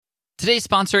Today's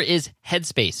sponsor is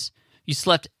Headspace. You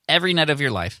slept every night of your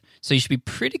life, so you should be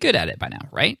pretty good at it by now,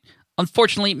 right?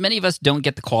 Unfortunately, many of us don't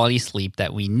get the quality sleep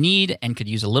that we need and could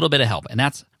use a little bit of help, and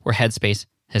that's where Headspace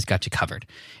has got you covered.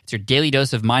 It's your daily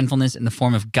dose of mindfulness in the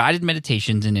form of guided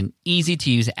meditations in an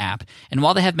easy-to-use app. And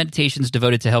while they have meditations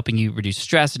devoted to helping you reduce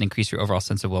stress and increase your overall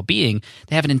sense of well-being,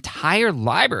 they have an entire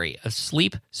library of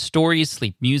sleep stories,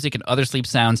 sleep music, and other sleep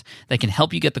sounds that can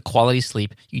help you get the quality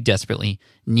sleep you desperately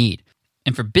need.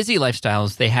 And for busy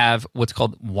lifestyles, they have what's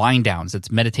called wind downs.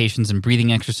 It's meditations and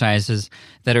breathing exercises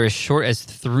that are as short as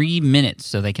 3 minutes,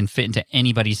 so they can fit into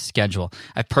anybody's schedule.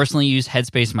 I've personally used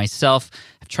Headspace myself.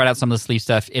 I've tried out some of the sleep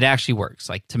stuff. It actually works.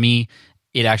 Like, to me,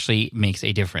 it actually makes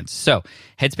a difference. So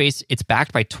Headspace, it's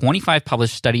backed by 25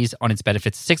 published studies on its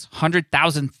benefits,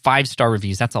 600,000 five-star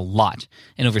reviews. That's a lot.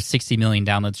 And over 60 million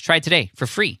downloads. Try it today for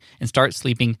free and start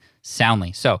sleeping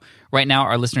soundly. So right now,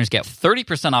 our listeners get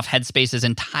 30% off Headspace's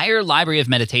entire library of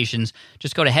meditations.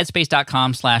 Just go to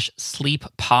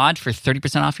headspace.com/sleeppod for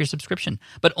 30% off your subscription,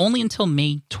 but only until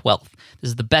May 12th.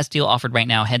 This is the best deal offered right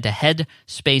now. Head to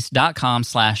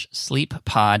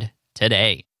headspace.com/sleeppod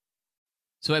today.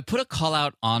 So I put a call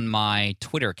out on my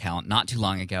Twitter account not too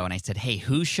long ago, and I said, hey,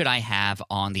 who should I have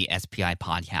on the SPI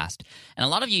podcast? And a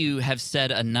lot of you have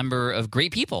said a number of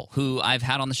great people who I've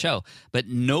had on the show, but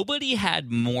nobody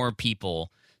had more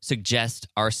people suggest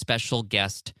our special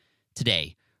guest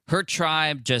today. Her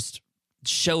tribe just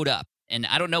showed up, and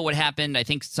I don't know what happened. I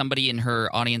think somebody in her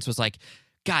audience was like,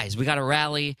 guys, we got to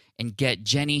rally and get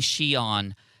Shih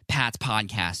on Pat's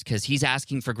podcast because he's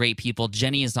asking for great people.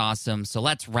 Jenny is awesome, so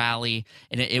let's rally.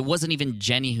 And it wasn't even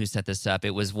Jenny who set this up.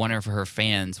 It was one of her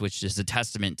fans, which is a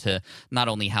testament to not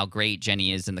only how great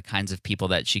Jenny is and the kinds of people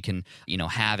that she can,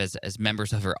 have as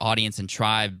members of her audience and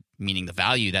tribe, meaning the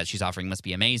value that she's offering must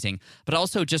be amazing, but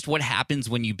also just what happens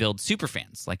when you build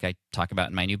superfans, like I talk about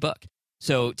in my new book.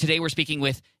 So today we're speaking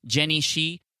with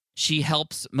Shih. She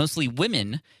helps mostly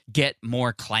women get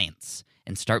more clients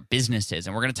and start businesses.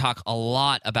 And we're going to talk a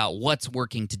lot about what's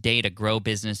working today to grow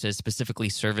businesses, specifically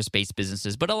service-based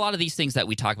businesses. But a lot of these things that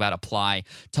we talk about apply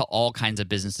to all kinds of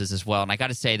businesses as well. And I got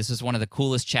to say, this is one of the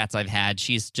coolest chats I've had.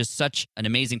 She's just such an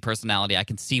amazing personality. I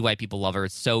can see why people love her.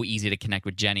 It's so easy to connect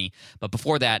with Jenny. But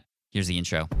before that, here's the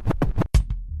intro.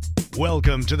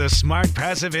 Welcome to the Smart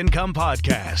Passive Income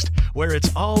Podcast, where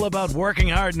it's all about working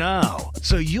hard now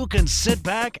so you can sit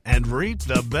back and reap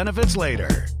the benefits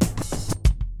later.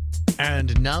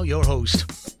 And now your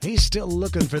host. He's still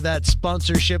looking for that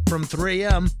sponsorship from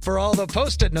 3M for all the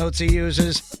Post-it notes he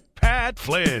uses, Pat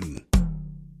Flynn.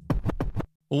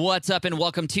 What's up, and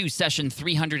welcome to session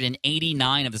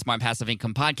 389 of the Smart Passive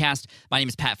Income Podcast. My name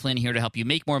is Pat Flynn, here to help you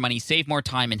make more money, save more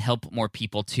time, and help more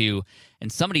people too.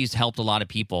 And somebody who's helped a lot of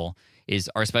people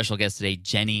is our special guest today,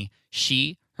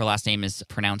 Shih. Her last name is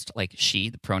pronounced like she,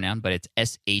 the pronoun, but it's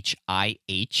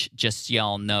S-H-I-H, just so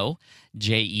y'all know.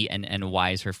 Jenny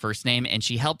is her first name, and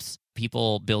she helps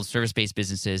people build service-based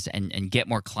businesses and get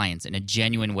more clients in a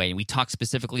genuine way. And we talk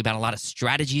specifically about a lot of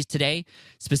strategies today,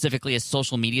 specifically a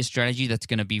social media strategy that's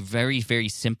going to be very, very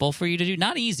simple for you to do.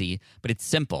 Not easy, but it's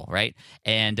simple, right?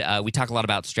 And we talk a lot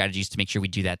about strategies to make sure we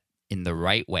do that in the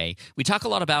right way. We talk a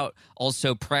lot about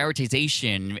also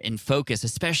prioritization and focus,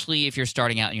 especially if you're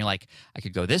starting out and you're like, I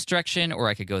could go this direction or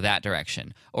I could go that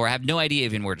direction, or I have no idea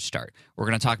even where to start. We're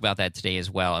going to talk about that today as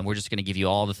well. And we're just going to give you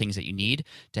all the things that you need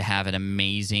to have an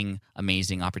amazing,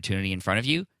 amazing opportunity in front of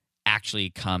you actually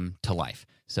come to life.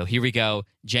 So here we go.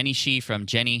 Shih from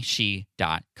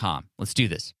JennyShih.com. Let's do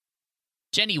this.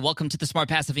 Jenny, welcome to the Smart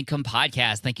Passive Income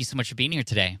Podcast. Thank you so much for being here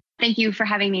today. Thank you for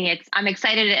having me. I'm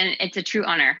excited and it's a true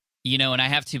honor. And I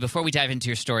have to, before we dive into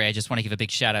your story, I just want to give a big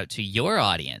shout out to your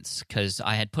audience, because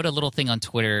I had put a little thing on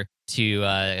Twitter to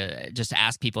just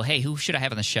ask people, hey, who should I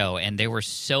have on the show? And there were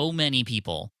so many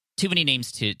people, too many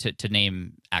names to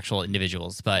name actual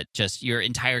individuals, but just your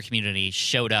entire community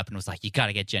showed up and was like, you got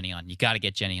to get Jenny on, you got to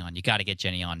get Jenny on, you got to get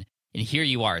Jenny on. And here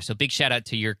you are. So big shout out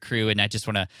to your crew. And I just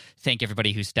want to thank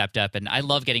everybody who stepped up. And I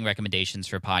love getting recommendations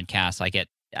for podcasts.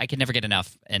 I can never get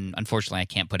enough, and unfortunately, I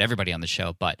can't put everybody on the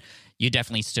show, but you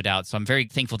definitely stood out. So I'm very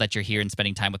thankful that you're here and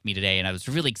spending time with me today, and I was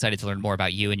really excited to learn more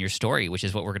about you and your story, which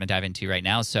is what we're going to dive into right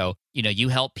now. So, you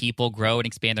help people grow and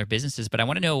expand their businesses, but I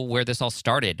want to know where this all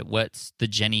started. What's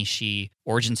the Shih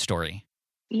origin story?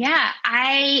 Yeah,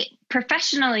 I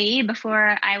professionally,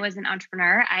 before I was an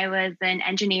entrepreneur, I was an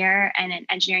engineer and an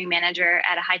engineering manager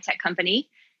at a high-tech company,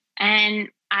 and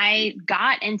I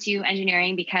got into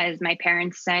engineering because my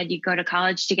parents said you go to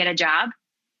college to get a job,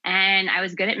 and I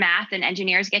was good at math and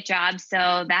engineers get jobs.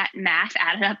 So that math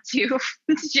added up to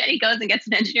Jenny goes and gets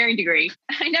an engineering degree.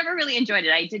 I never really enjoyed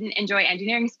it. I didn't enjoy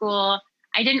engineering school.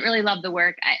 I didn't really love the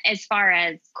work. As far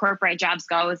as corporate jobs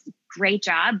go, it was a great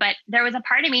job, but there was a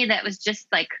part of me that was just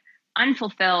like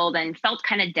unfulfilled and felt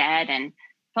kind of dead and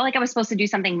felt like I was supposed to do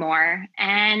something more.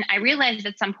 And I realized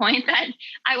at some point that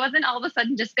I wasn't all of a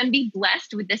sudden just going to be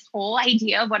blessed with this whole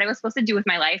idea of what I was supposed to do with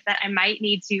my life, that I might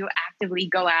need to actively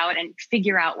go out and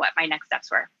figure out what my next steps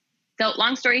were. So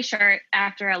long story short,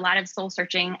 after a lot of soul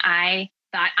searching, I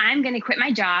thought I'm going to quit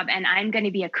my job and I'm going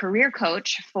to be a career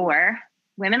coach for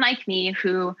women like me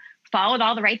who followed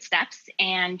all the right steps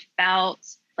and felt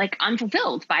like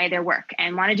unfulfilled by their work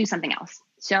and want to do something else.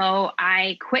 So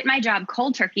I quit my job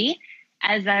cold turkey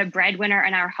as a breadwinner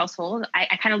in our household.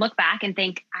 I kind of look back and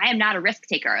think, I am not a risk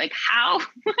taker. Like how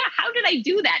did I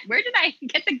do that? Where did I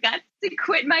get the guts to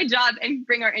quit my job and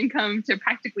bring our income to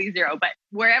practically zero? But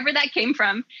wherever that came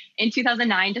from, in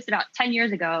 2009, just about 10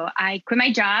 years ago, I quit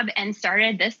my job and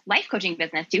started this life coaching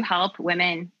business to help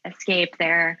women escape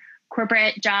their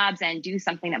corporate jobs and do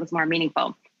something that was more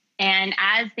meaningful. And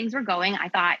as things were going, I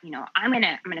thought, I'm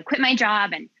gonna quit my job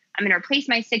and I'm going to replace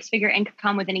my 6-figure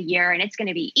income within a year, and it's going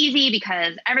to be easy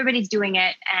because everybody's doing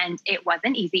it. And it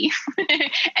wasn't easy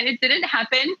and it didn't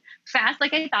happen fast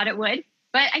like I thought it would.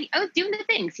 But I was doing the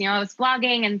things, I was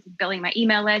blogging and building my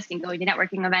email list and going to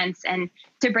networking events. And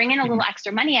to bring in a little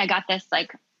extra money, I got this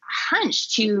like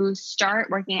hunch to start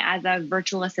working as a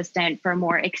virtual assistant for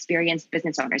more experienced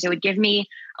business owners. It would give me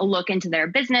a look into their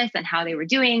business and how they were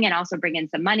doing and also bring in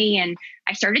some money. And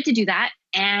I started to do that.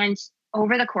 And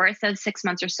over the course of 6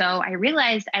 months or so, I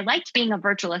realized I liked being a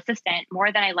virtual assistant more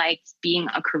than I liked being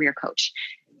a career coach.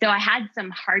 So I had some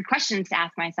hard questions to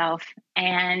ask myself.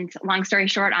 And long story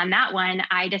short on that one,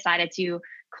 I decided to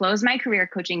close my career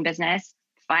coaching business,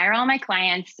 fire all my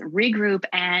clients, regroup.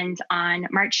 And on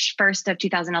March 1st of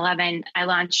 2011, I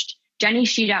launched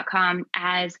JennyShih.com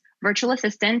as virtual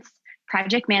assistants,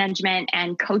 project management,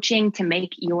 and coaching to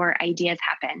make your ideas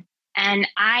happen. And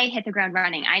I hit the ground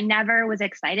running. I never was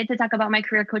excited to talk about my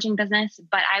career coaching business,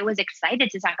 but I was excited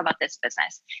to talk about this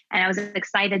business. And I was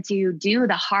excited to do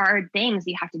the hard things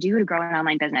you have to do to grow an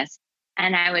online business.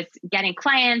 And I was getting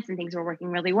clients and things were working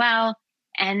really well.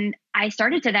 And I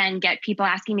started to then get people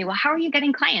asking me, well, how are you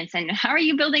getting clients and how are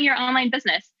you building your online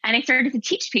business? And I started to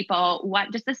teach people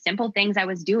what just the simple things I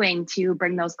was doing to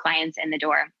bring those clients in the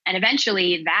door. And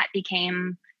eventually that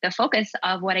became the focus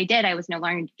of what I did. I was no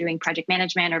longer doing project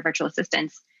management or virtual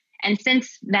assistants. And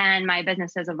since then, my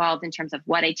business has evolved in terms of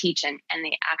what I teach and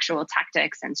the actual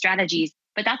tactics and strategies.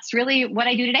 But that's really what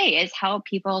I do today, is help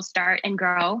people start and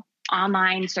grow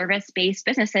online service-based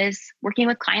businesses, working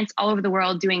with clients all over the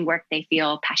world, doing work they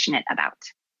feel passionate about.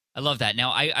 I love that. Now,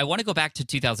 I want to go back to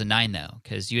 2009, though,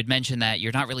 because you had mentioned that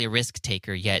you're not really a risk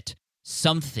taker, yet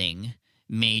something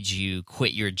made you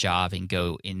quit your job and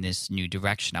go in this new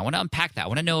direction. I want to unpack that. I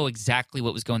want to know exactly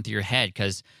what was going through your head,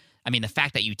 because, the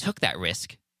fact that you took that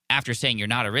risk after saying you're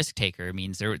not a risk taker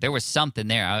means there was something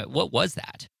there. What was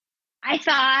that? I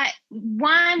thought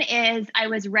one is I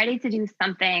was ready to do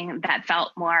something that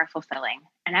felt more fulfilling,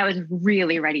 and I was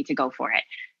really ready to go for it.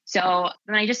 So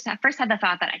when I just first had the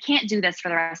thought that I can't do this for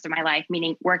the rest of my life,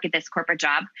 meaning work at this corporate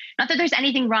job, not that there's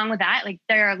anything wrong with that. Like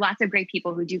there are lots of great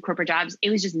people who do corporate jobs.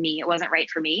 It was just me. It wasn't right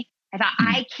for me. I thought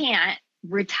I can't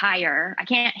retire. I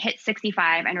can't hit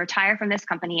 65 and retire from this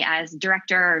company as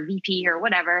director or VP or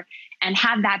whatever and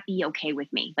have that be okay with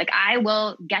me. Like I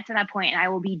will get to that point and I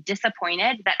will be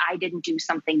disappointed that I didn't do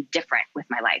something different with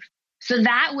my life. So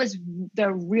that was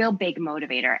the real big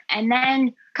motivator. And then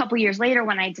a couple years later,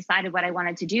 when I decided what I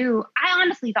wanted to do, I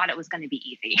honestly thought it was going to be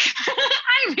easy.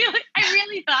 I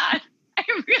really thought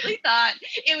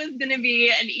it was going to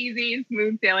be an easy,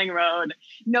 smooth sailing road.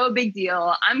 No big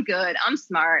deal. I'm good. I'm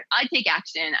smart. I take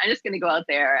action. I'm just going to go out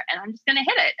there and I'm just going to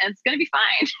hit it and it's going to be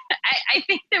fine. I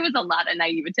think there was a lot of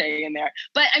naivete in there,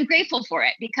 but I'm grateful for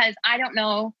it because I don't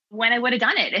know when I would have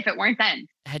done it if it weren't then.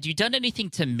 Had you done anything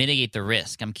to mitigate the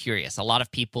risk? I'm curious. A lot of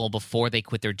people before they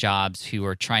quit their jobs who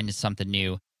are trying to something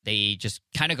new, they just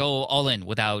kind of go all in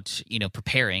without,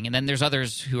 preparing. And then there's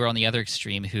others who are on the other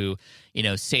extreme who,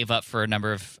 save up for a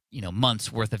number of,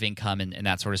 months worth of income and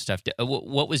that sort of stuff.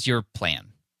 What was your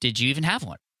plan? Did you even have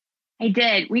one? I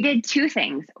did. We did two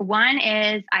things. One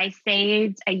is I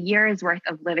saved a year's worth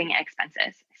of living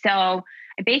expenses. So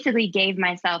I basically gave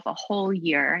myself a whole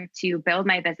year to build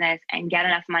my business and get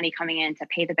enough money coming in to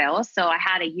pay the bills. So I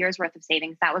had a year's worth of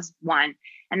savings. That was one.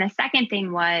 And the second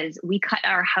thing was we cut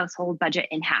our household budget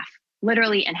in half,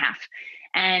 literally in half.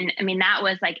 And that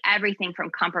was like everything from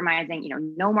compromising,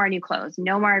 no more new clothes,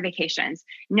 no more vacations,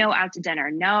 no out to dinner,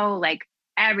 no like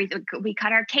everything. We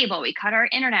cut our cable, we cut our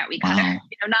internet, we cut our,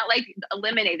 not like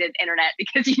eliminated internet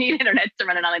because you need internet to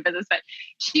run an online business, but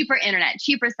cheaper internet,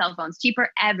 cheaper cell phones, cheaper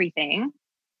everything.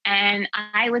 And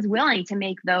I was willing to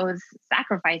make those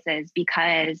sacrifices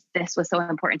because this was so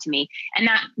important to me. And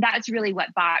that's really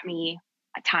what bought me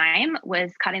time,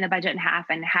 was cutting the budget in half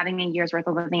and having a year's worth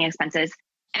of living expenses.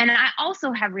 And I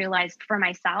also have realized for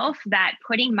myself that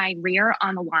putting my rear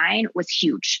on the line was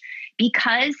huge,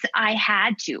 because I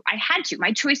had to.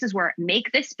 My choices were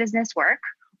make this business work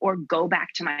or go back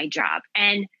to my job.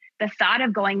 And the thought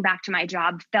of going back to my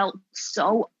job felt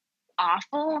so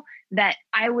awful that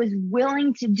I was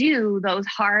willing to do those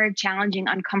hard, challenging,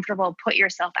 uncomfortable, put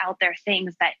yourself out there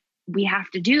things that we have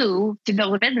to do to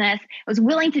build a business. I was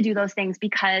willing to do those things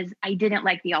because I didn't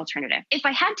like the alternative. If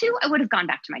I had to, I would have gone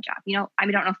back to my job. I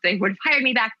don't know if they would have hired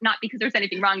me back, not because there was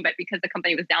anything wrong, but because the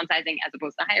company was downsizing as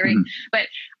opposed to hiring. Mm-hmm. But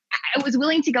I was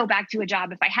willing to go back to a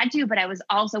job if I had to, but I was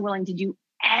also willing to do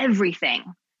everything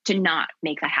to not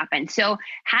make that happen. So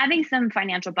having some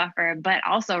financial buffer, but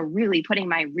also really putting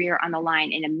my rear on the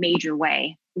line in a major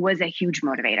way was a huge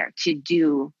motivator to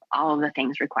do all of the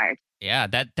things required. Yeah,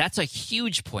 that's a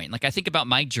huge point. Like, I think about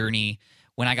my journey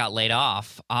when I got laid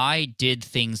off. I did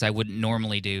things I wouldn't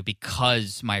normally do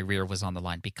because my rear was on the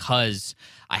line, because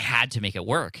I had to make it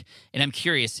work. And I'm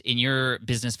curious, in your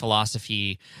business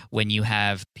philosophy, when you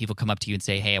have people come up to you and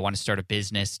say, hey, I want to start a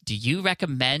business, do you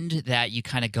recommend that you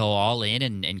kind of go all in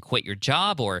and quit your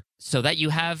job, or so that you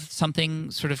have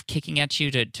something sort of kicking at you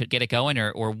to get it going?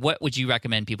 Or what would you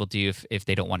recommend people do if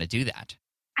they don't want to do that?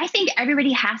 I think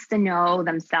everybody has to know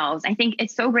themselves. I think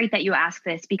it's so great that you ask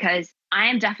this, because I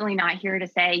am definitely not here to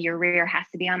say your rear has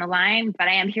to be on the line, but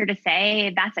I am here to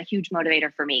say that's a huge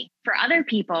motivator for me. For other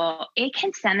people, it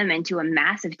can send them into a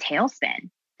massive tailspin.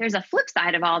 There's a flip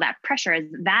side of all that pressure. Is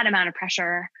that amount of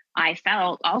pressure I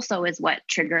felt also is what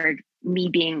triggered me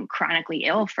being chronically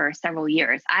ill for several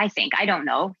years. I think, I don't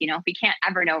know, we can't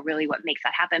ever know really what makes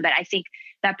that happen, but I think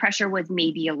that pressure was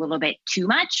maybe a little bit too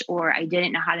much, or I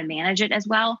didn't know how to manage it as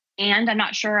well. And I'm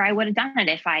not sure I would have done it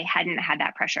if I hadn't had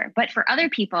that pressure. But for other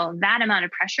people, that amount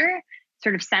of pressure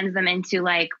sort of sends them into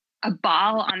like a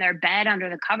ball on their bed under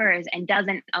the covers and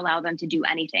doesn't allow them to do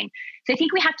anything. So I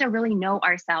think we have to really know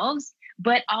ourselves,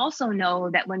 but also know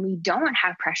that when we don't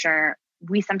have pressure,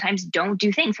 we sometimes don't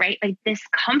do things, right? Like this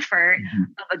comfort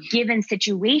of a given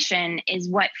situation is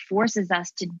what forces us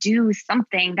to do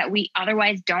something that we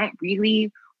otherwise don't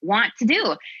really want to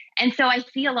do. And so I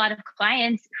see a lot of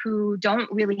clients who don't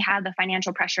really have the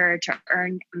financial pressure to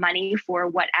earn money for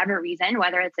whatever reason,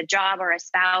 whether it's a job or a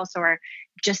spouse or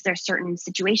just their certain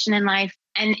situation in life.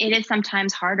 And it is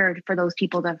sometimes harder for those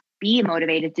people to be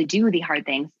motivated to do the hard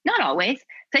things. Not always.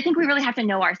 So I think we really have to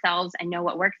know ourselves and know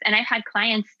what works. And I've had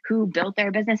clients who built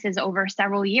their businesses over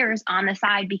several years on the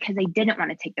side because they didn't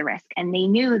want to take the risk. And they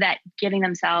knew that giving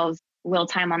themselves a little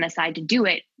time on the side to do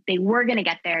it, they were going to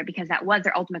get there because that was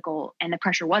their ultimate goal and the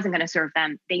pressure wasn't going to serve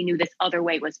them. They knew this other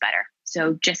way was better.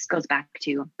 So just goes back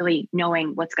to really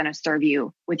knowing what's going to serve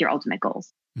you with your ultimate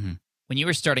goals. Mm-hmm. When you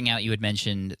were starting out, you had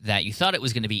mentioned that you thought it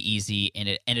was going to be easy and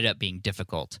it ended up being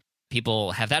difficult.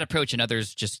 People have that approach and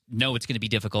others just know it's going to be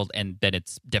difficult and then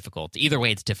it's difficult. Either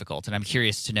way, it's difficult. And I'm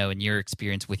curious to know, in your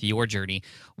experience with your journey,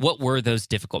 what were those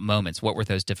difficult moments? What were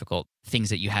those difficult things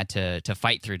that you had to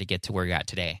fight through to get to where you're at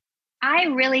today? I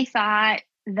really thought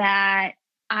that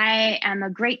I am a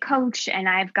great coach and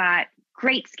I've got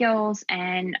great skills.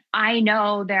 And I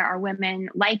know there are women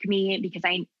like me, because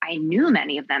I knew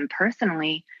many of them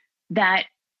personally, that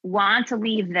want to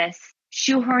leave this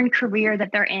shoehorn career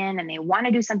that they're in and they want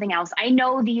to do something else. I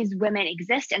know these women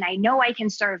exist and I know I can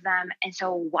serve them. And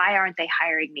so why aren't they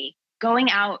hiring me? Going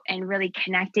out and really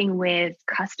connecting with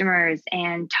customers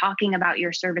and talking about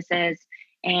your services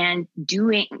and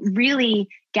really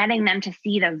getting them to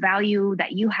see the value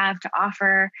that you have to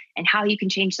offer and how you can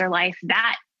change their life.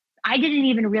 That I didn't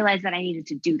even realize that I needed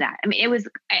to do that. I mean, I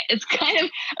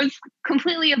was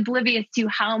completely oblivious to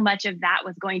how much of that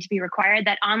was going to be required.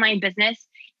 That online business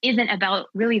isn't about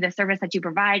really the service that you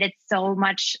provide. It's so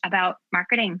much about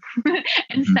marketing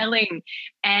and selling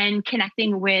and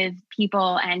connecting with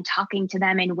people and talking to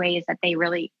them in ways that they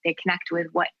connect with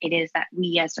what it is that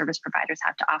we as service providers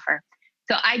have to offer.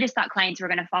 So I just thought clients were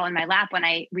going to fall in my lap when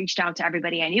I reached out to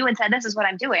everybody I knew and said, this is what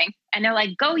I'm doing. And they're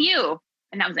like, go you.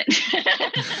 And that was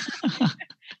it.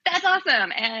 That's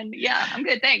awesome. And yeah, I'm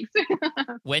good. Thanks.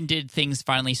 When did things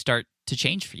finally start to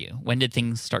change for you? When did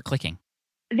things start clicking?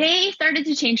 They started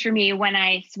to change for me when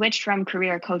I switched from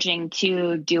career coaching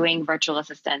to doing virtual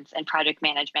assistants and project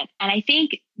management. And I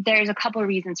think there's a couple of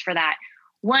reasons for that.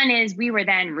 One is we were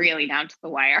then really down to the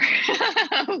wire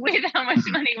with how much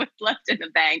money was left in the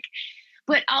bank.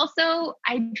 But also,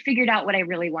 I figured out what I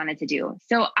really wanted to do.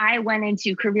 So I went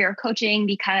into career coaching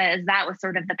because that was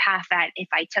sort of the path that if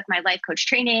I took my life coach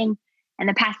training and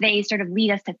the path they sort of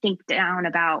lead us to think down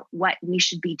about what we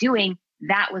should be doing,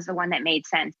 that was the one that made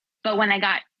sense. But when I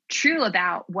got true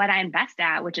about what I'm best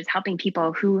at, which is helping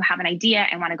people who have an idea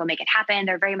and want to go make it happen,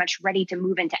 they're very much ready to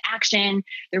move into action,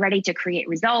 they're ready to create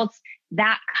results.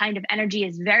 That kind of energy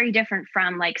is very different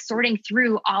from like sorting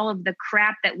through all of the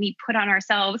crap that we put on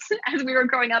ourselves as we were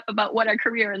growing up about what our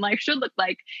career in life should look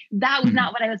like. That was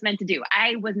not what I was meant to do.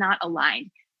 I was not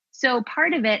aligned. So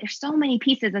part of it, there's so many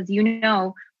pieces, as you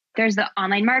know, there's the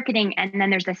online marketing and then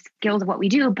there's the skills of what we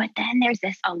do, but then there's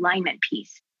this alignment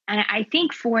piece. And I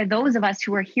think for those of us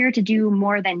who are here to do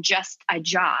more than just a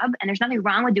job, and there's nothing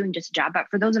wrong with doing just a job, but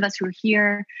for those of us who are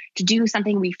here to do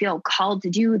something we feel called to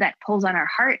do that pulls on our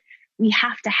heart, we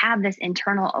have to have this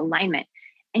internal alignment.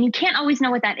 And you can't always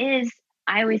know what that is.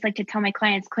 I always like to tell my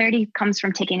clients, clarity comes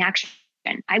from taking action.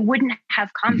 I wouldn't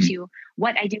have come to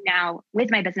what I do now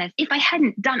with my business if I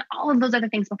hadn't done all of those other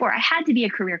things before. I had to be a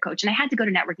career coach and I had to go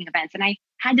to networking events and I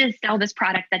had to sell this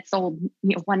product that sold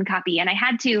one copy. And I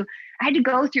had to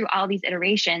go through all these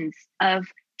iterations of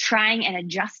trying and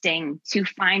adjusting to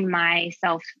find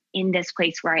myself in this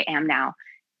place where I am now.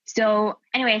 So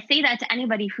anyway, I say that to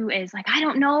anybody who is like, I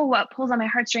don't know what pulls on my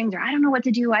heartstrings, or I don't know what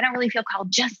to do. I don't really feel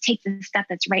called. Just take the step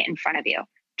that's right in front of you.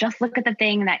 Just look at the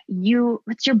thing that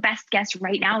what's your best guess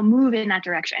right now? Move in that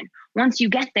direction. Once you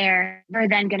get there, you're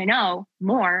then going to know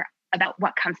more about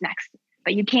what comes next.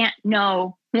 But you can't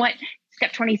know what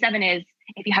step 27 is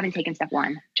if you haven't taken step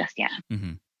 1 just yet.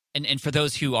 Mm-hmm. And for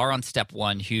those who are on step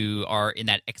 1, who are in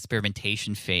that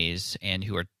experimentation phase and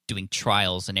who are doing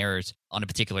trials and errors on a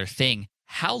particular thing,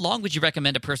 how long would you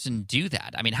recommend a person do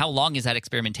that? I mean, how long is that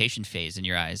experimentation phase in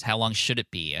your eyes? How long should it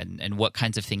be? And what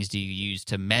kinds of things do you use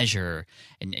to measure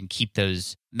and keep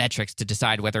those metrics to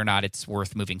decide whether or not it's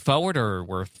worth moving forward or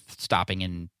worth stopping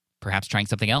and perhaps trying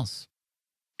something else?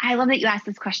 I love that you asked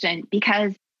this question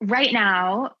because right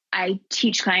now I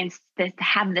teach clients to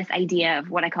have this idea of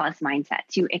what I call this mindset,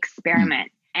 to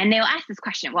experiment. And they'll ask this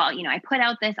question, well, I put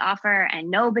out this offer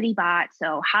and nobody bought.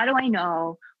 So how do I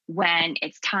know when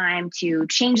it's time to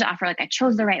change the offer, like I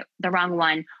chose the wrong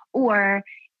one, or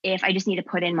if I just need to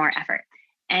put in more effort?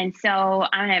 And so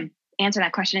I'm going to answer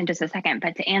that question in just a second,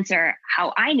 but to answer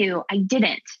how I knew, I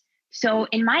didn't. So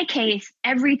in my case,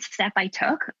 every step I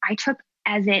took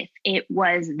as if it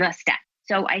was the step.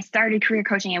 So I started career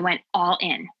coaching and went all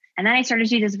in. And then I started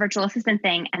to do this virtual assistant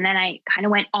thing. And then I kind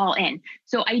of went all in.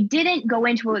 So I didn't go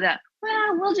into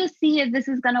we'll just see if this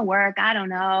is going to work. I don't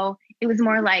know. It was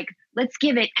more like, let's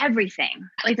give it everything.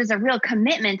 Like there's a real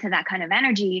commitment to that kind of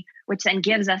energy, which then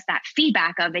gives us that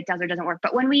feedback of it does or doesn't work.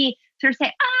 But when we sort of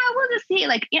say, we'll just see,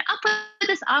 I'll put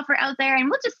this offer out there and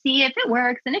we'll just see if it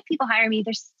works. And if people hire me,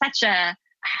 there's such a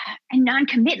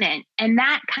non-commitment. And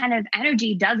that kind of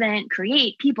energy doesn't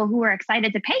create people who are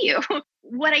excited to pay you.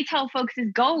 What I tell folks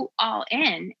is go all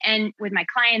in. And with my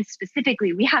clients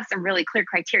specifically, we have some really clear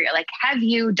criteria. Like, have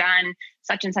you done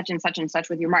such and such and such and such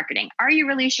with your marketing? Are you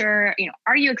really sure?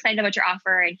 Are you excited about your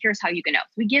offer? And here's how you can know.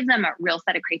 So we give them a real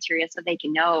set of criteria so they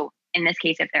can know, in this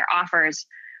case, if their offers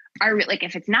are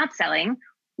if it's not selling,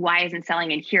 why isn't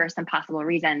selling? And here are some possible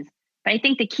reasons. But I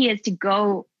think the key is to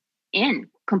go in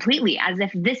completely as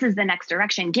if this is the next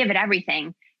direction, give it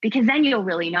everything, because then you'll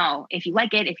really know if you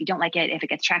like it, if you don't like it, if it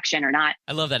gets traction or not.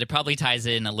 I love that. It probably ties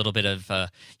in a little bit of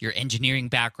your engineering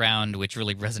background, which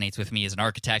really resonates with me as an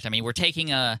architect. I mean, we're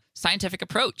taking a scientific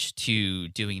approach to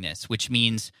doing this, which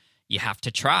means you have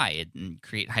to try it and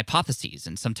create hypotheses.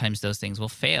 And sometimes those things will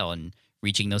fail. And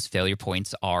reaching those failure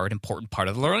points are an important part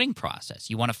of the learning process.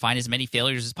 You want to find as many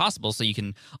failures as possible so you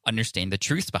can understand the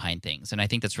truth behind things. And I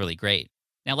think that's really great.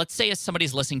 Now, let's say if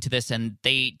somebody's listening to this and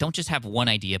they don't just have one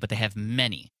idea, but they have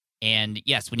many. And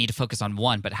yes, we need to focus on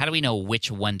one, but how do we know which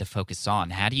one to focus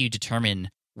on? How do you determine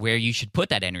where you should put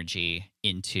that energy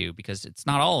into? Because it's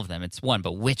not all of them, it's one,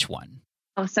 but which one?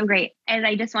 Oh, so great. And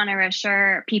I just want to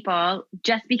reassure people,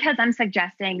 just because I'm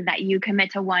suggesting that you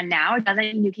commit to one now, it doesn't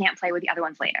mean you can't play with the other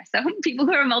ones later. So people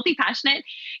who are multi-passionate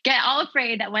get all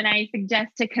afraid that when I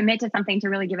suggest to commit to something to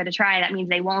really give it a try, that means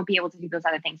they won't be able to do those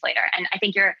other things later. And I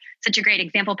think you're such a great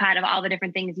example, Pat, of all the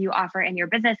different things you offer in your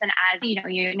business. And as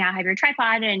you now have your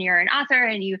tripod and you're an author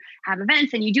and you have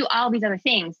events and you do all these other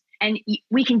things. And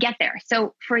we can get there.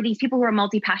 So for these people who are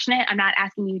multi-passionate, I'm not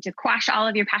asking you to quash all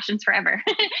of your passions forever.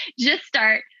 Just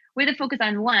start with a focus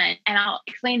on one, and I'll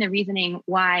explain the reasoning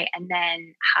why and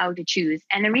then how to choose.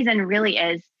 And the reason really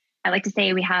is, I like to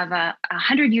say we have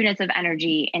 100 units of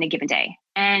energy in a given day.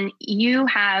 and you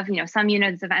have, some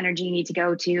units of energy need to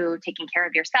go to taking care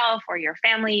of yourself or your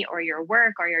family or your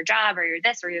work or your job or your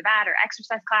this or your that or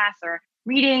exercise class or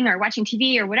reading or watching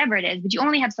TV or whatever it is, but you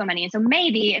only have so many. And so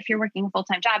maybe if you're working a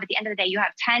full-time job, at the end of the day, you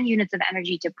have 10 units of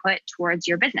energy to put towards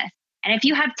your business. And if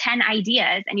you have 10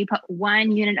 ideas and you put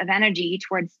 1 unit of energy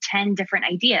towards 10 different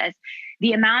ideas,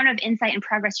 the amount of insight and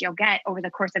progress you'll get over the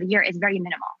course of a year is very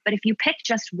minimal. But if you pick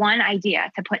just one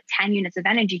idea to put 10 units of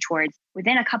energy towards,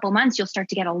 within a couple months, you'll start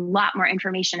to get a lot more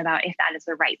information about if that is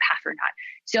the right path or not.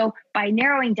 So by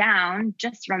narrowing down,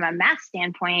 just from a math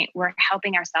standpoint, we're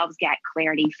helping ourselves get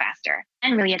clarity faster.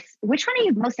 And really, it's which one are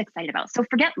you most excited about? So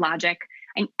forget logic.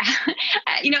 And,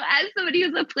 as somebody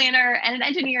who's a planner and an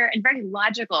engineer and very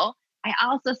logical, I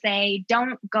also say,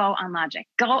 don't go on logic.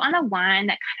 Go on the one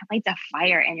that kind of lights a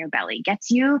fire in your belly, gets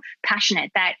you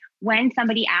passionate, that when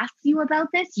somebody asks you about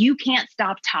this, you can't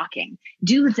stop talking.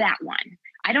 Do that one.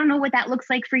 I don't know what that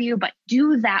looks like for you, but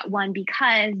do that one,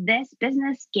 because this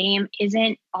business game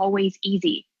isn't always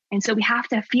easy. And so we have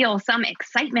to feel some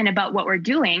excitement about what we're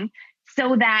doing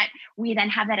so that we then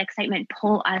have that excitement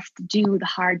pull us to do the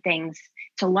hard things,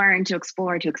 to learn, to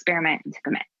explore, to experiment, and to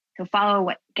commit. So follow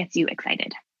what gets you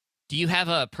excited. Do you have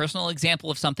a personal example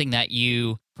of something that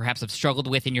you perhaps have struggled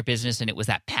with in your business, and it was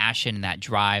that passion and that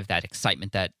drive, that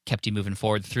excitement that kept you moving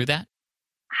forward through that?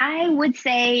 I would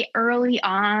say early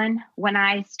on when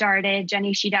I started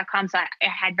JennyShih.com, so I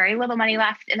had very little money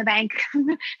left in the bank.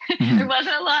 There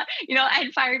wasn't a lot. I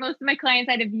had fired most of my clients.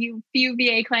 I had a few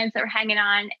VA clients that were hanging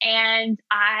on. And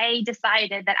I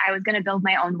decided that I was going to build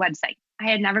my own website. I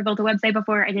had never built a website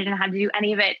before. I didn't know how to do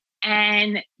any of it.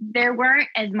 And there weren't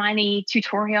as many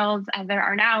tutorials as there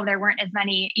are now. There weren't as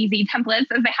many easy templates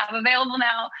as they have available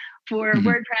now for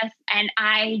WordPress. And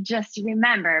I just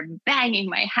remember banging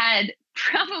my head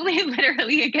probably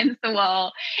literally against the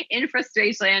wall in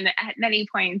frustration at many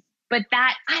points. But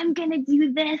that I'm going to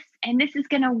do this and this is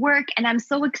going to work. And I'm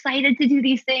so excited to do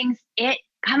these things. It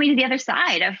got me to the other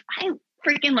side of I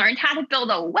freaking learned how to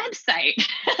build a website.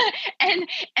 and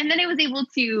then I was able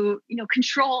to,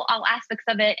 control all aspects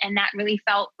of it. And that really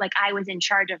felt like I was in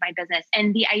charge of my business.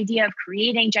 And the idea of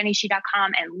creating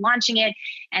JennyShih.com and launching it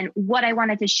and what I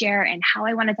wanted to share and how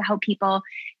I wanted to help people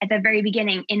at the very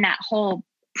beginning in that whole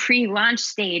pre-launch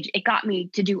stage, it got me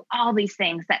to do all these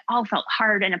things that all felt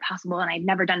hard and impossible and I'd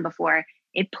never done before.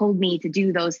 It pulled me to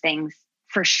do those things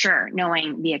for sure,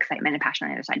 knowing the excitement and passion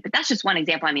on the other side. But that's just one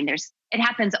example. I mean, it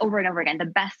happens over and over again. The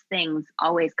best things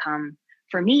always come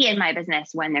for me in my business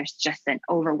when there's just an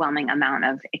overwhelming amount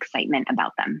of excitement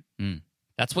about them.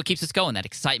 That's what keeps us going, that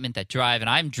excitement, that drive. And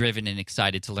I'm driven and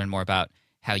excited to learn more about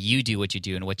how you do what you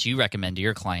do and what you recommend to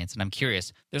your clients. And I'm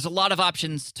curious, there's a lot of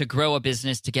options to grow a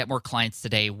business, to get more clients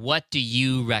today. What do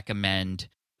you recommend?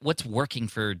 What's working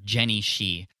for Jenny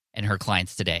Shih and her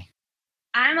clients today?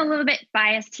 I'm a little bit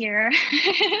biased here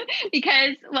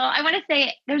because, I want to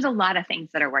say there's a lot of things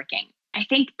that are working. I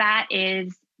think that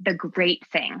is the great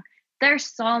thing. There's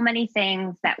so many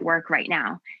things that work right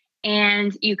now.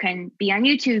 And you can be on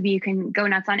YouTube, you can go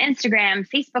nuts on Instagram,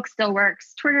 Facebook still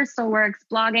works, Twitter still works,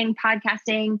 blogging,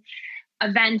 podcasting,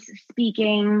 events,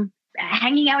 speaking,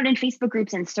 hanging out in Facebook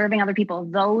groups and serving other people.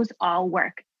 Those all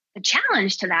work. The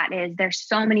challenge to that is there's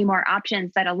so many more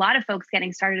options that a lot of folks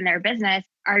getting started in their business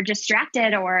are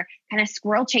distracted or kind of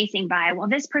squirrel chasing by,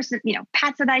 this person,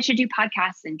 Pat said I should do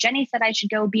podcasts and Jenny said I should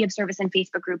go be of service in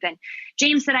Facebook group and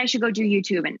James said I should go do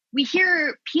YouTube. And we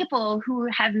hear people who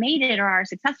have made it or are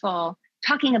successful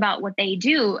talking about what they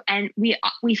do. And we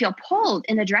feel pulled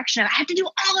in the direction of I have to do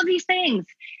all of these things.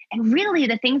 And really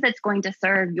the things that's going to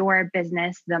serve your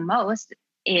business the most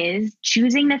is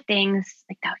choosing the things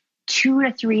like that. 2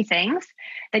 to 3 things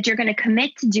that you're going to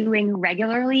commit to doing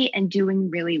regularly and doing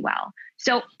really well.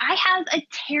 So I have a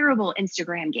terrible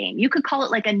Instagram game. You could call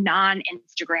it like a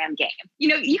non-Instagram game.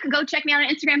 You could go check me out on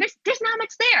Instagram. There's not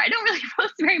much there. I don't really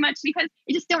post very much because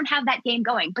I just don't have that game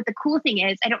going. But the cool thing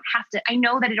is I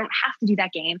know that I don't have to do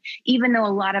that game, even though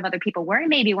a lot of other people were.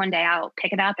 Maybe one day I'll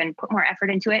pick it up and put more effort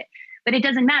into it, but it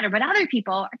doesn't matter. But other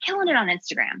people are killing it on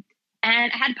Instagram.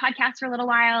 And I had podcasts for a little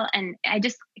while and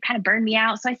it kind of burned me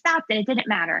out. So I stopped and it didn't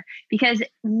matter because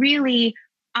really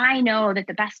I know that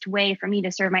the best way for me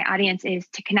to serve my audience is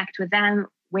to connect with them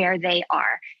where they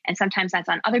are. And sometimes that's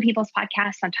on other people's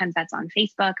podcasts. Sometimes that's on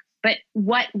Facebook. But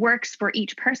what works for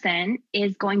each person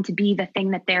is going to be the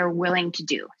thing that they're willing to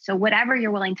do. So whatever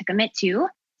you're willing to commit to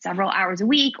several hours a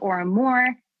week or more,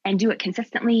 and do it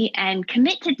consistently and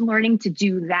commit to learning to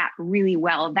do that really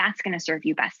well. That's going to serve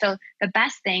you best. So the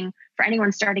best thing for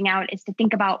anyone starting out is to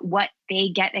think about what they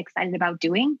get excited about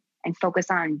doing and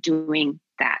focus on doing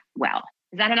that well.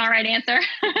 Is that an all right answer?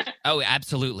 Oh,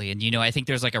 absolutely. And, I think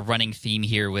there's like a running theme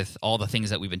here with all the things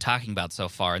that we've been talking about so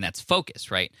far, and that's focus,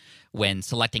 right? When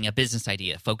selecting a business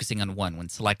idea, focusing on one. When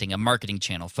selecting a marketing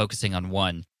channel, focusing on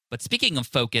one. But speaking of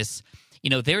focus,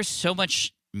 there's so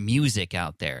much music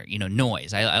out there,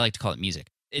 noise. I like to call it music.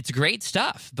 It's great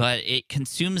stuff, but it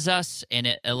consumes us and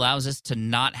it allows us to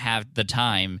not have the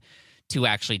time to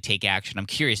actually take action. I'm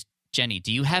curious, Jenny,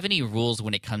 do you have any rules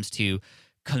when it comes to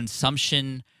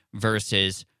consumption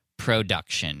versus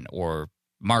production or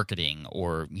marketing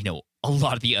or, a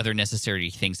lot of the other necessary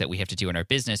things that we have to do in our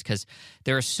business? Because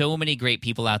there are so many great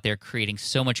people out there creating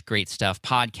so much great stuff,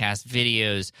 podcasts,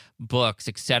 videos, books,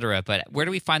 etc. But where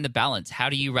do we find the balance? How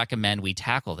do you recommend we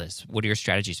tackle this? What are your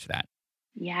strategies for that?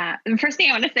 Yeah. The first thing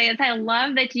I want to say is I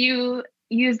love that you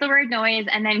use the word noise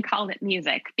and then called it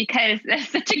music, because that's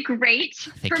such a great,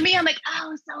 for me, I'm like,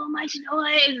 oh, so much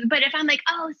noise. But if I'm like,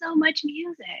 oh, so much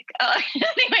music,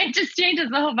 anyway, it just changes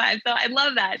the whole vibe. So I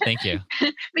love that. Thank you.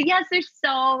 But yes, there's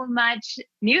so much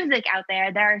music out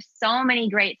there. There are so many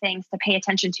great things to pay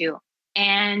attention to.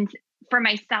 And for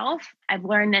myself, I've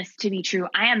learned this to be true.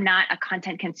 I am not a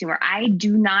content consumer. I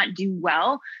do not do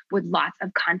well with lots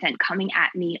of content coming at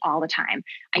me all the time.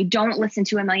 I don't listen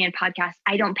to a million podcasts.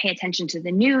 I don't pay attention to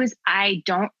the news. I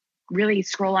don't really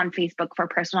scroll on Facebook for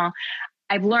personal.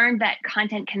 I've learned that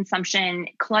content consumption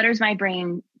clutters my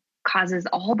brain, causes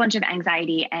a whole bunch of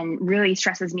anxiety, and really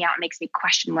stresses me out and makes me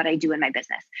question what I do in my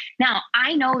business. Now,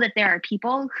 I know that there are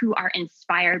people who are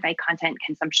inspired by content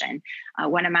consumption.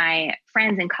 One of my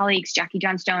friends and colleagues, Jackie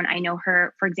Johnstone, I know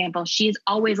her, for example, she's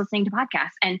always listening to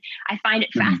podcasts. And I find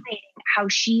it fascinating how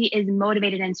she is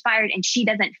motivated and inspired, and she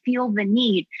doesn't feel the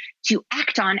need to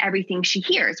act on everything she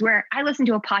hears, where I listen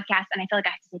to a podcast and I feel like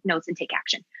I have to take notes and take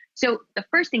action. So the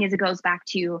first thing is, it goes back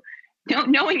to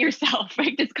knowing yourself,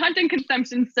 right? Does content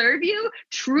consumption serve you,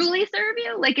 truly serve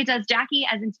you like it does Jackie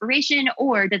as inspiration,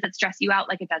 or does it stress you out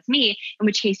like it does me, in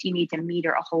which case you need to meter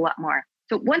a whole lot more?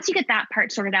 So once you get that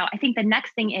part sorted out, I think the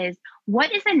next thing is,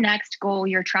 what is the next goal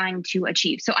you're trying to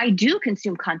achieve? So I do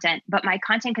consume content, but my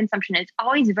content consumption is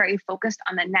always very focused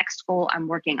on the next goal I'm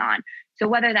working on. So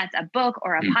whether that's a book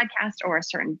or a podcast or a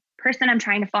certain person I'm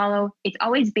trying to follow, it's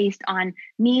always based on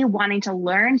me wanting to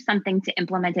learn something to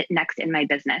implement it next in my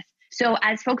business. So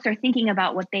as folks are thinking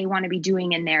about what they want to be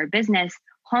doing in their business,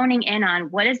 honing in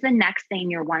on what is the next thing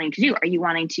you're wanting to do. Are you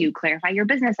wanting to clarify your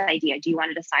business idea? Do you want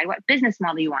to decide what business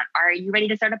model you want? Are you ready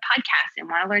to start a podcast and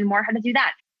want to learn more how to do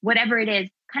that? Whatever it is,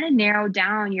 kind of narrow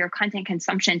down your content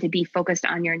consumption to be focused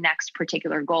on your next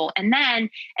particular goal. And then,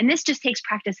 and this just takes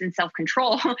practice and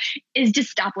self-control, is just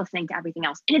stop listening to everything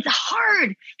else. And it's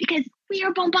hard because we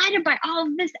are bombarded by all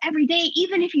of this every day.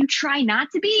 Even if you try not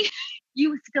to be,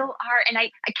 you still are. And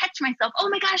I catch myself, oh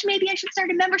my gosh, maybe I should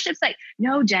start a membership site.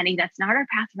 No, Jenny, that's not our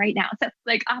path right now. So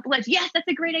like, yes, that's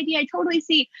a great idea. I totally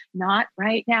see. Not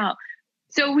right now.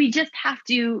 So we just have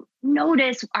to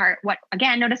notice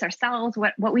notice ourselves,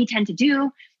 what we tend to do,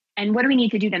 and what do we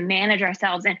need to do to manage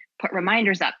ourselves and put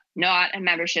reminders up, not a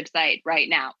membership site right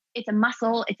now. It's a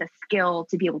muscle, it's a skill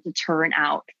to be able to turn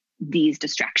out these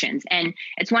distractions. And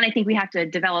it's one I think we have to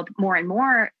develop more and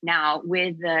more now,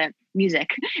 with the music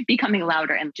becoming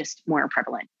louder and just more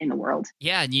prevalent in the world.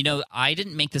 Yeah. And I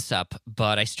didn't make this up,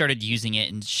 but I started using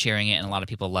it and sharing it, and a lot of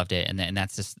people loved it. And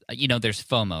that's just, there's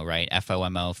FOMO, right?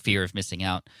 FOMO, fear of missing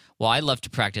out. Well, I love to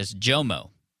practice JOMO,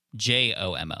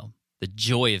 JOMO, the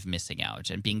joy of missing out,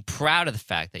 and being proud of the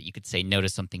fact that you could say no to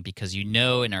something because you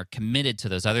know and are committed to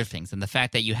those other things. And the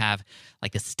fact that you have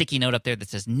like a sticky note up there that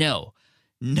says, no,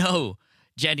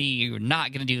 Jenny, you're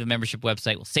not going to do the membership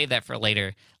website. We'll save that for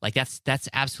later. Like that's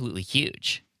absolutely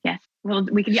huge. Yes. Well,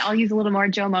 we could all use a little more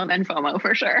JOMO than FOMO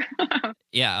for sure.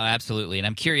 Yeah, absolutely. And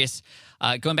I'm curious,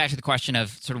 going back to the question of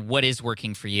sort of what is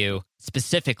working for you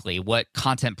specifically, what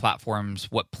content platforms,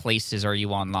 what places are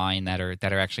you online that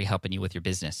are actually helping you with your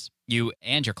business, you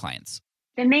and your clients?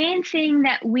 The main thing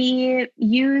that we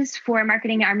use for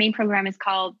marketing, our main program is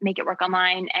called Make It Work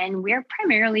Online, and we're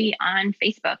primarily on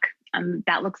Facebook.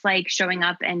 That looks like showing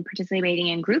up and participating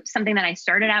in groups, something that I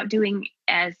started out doing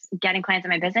as getting clients in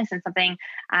my business, and something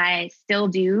I still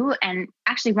do and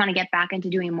actually want to get back into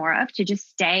doing more of, to just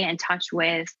stay in touch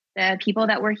with the people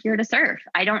that we're here to serve.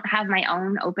 I don't have my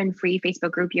own open free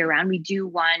Facebook group year round. We do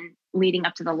one leading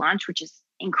up to the launch, which is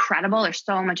incredible. There's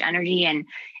so much energy and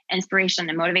inspiration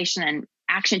and motivation and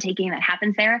action taking that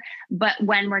happens there. But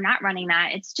when we're not running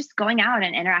that, it's just going out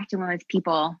and interacting with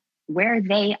people where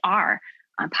they are.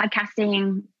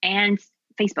 Podcasting and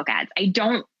Facebook ads. I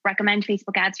don't recommend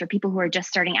Facebook ads for people who are just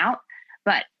starting out,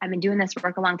 but I've been doing this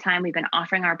work a long time. We've been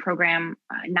offering our program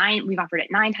we've offered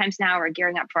it 9 times now. We're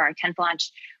gearing up for our 10th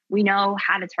launch. We know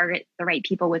how to target the right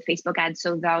people with Facebook ads,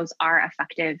 so those are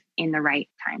effective in the right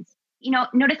times.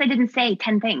 Notice I didn't say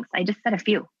 10 things. I just said a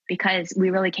few because we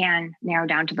really can narrow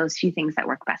down to those few things that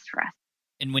work best for us.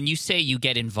 And when you say you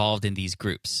get involved in these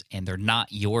groups and they're not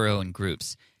your own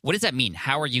groups, what does that mean?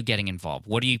 How are you getting involved?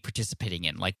 What are you participating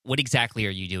in? Like, what exactly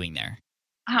are you doing there?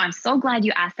 Oh, I'm so glad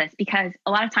you asked this because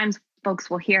a lot of times folks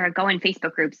will hear go in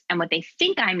Facebook groups and what they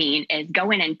think I mean is go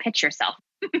in and pitch yourself.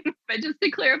 But just to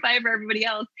clarify for everybody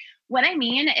else, what I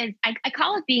mean is I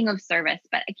call it being of service,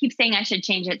 but I keep saying I should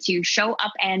change it to show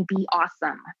up and be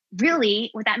awesome. Really,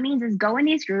 what that means is go in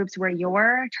these groups where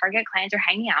your target clients are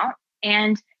hanging out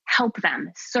and help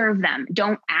them, serve them.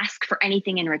 Don't ask for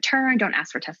anything in return. Don't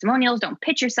ask for testimonials. Don't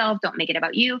pitch yourself. Don't make it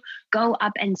about you. Go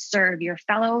up and serve your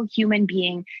fellow human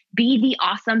being. Be the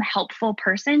awesome, helpful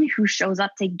person who shows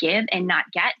up to give and not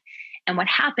get. And what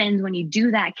happens when you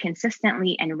do that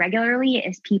consistently and regularly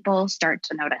is people start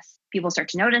to notice. People start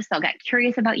to notice. They'll get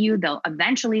curious about you. They'll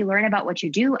eventually learn about what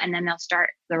you do. And then the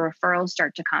referrals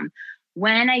start to come.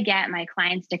 When I get my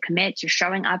clients to commit to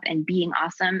showing up and being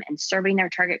awesome and serving their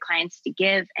target clients to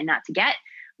give and not to get,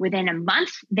 within a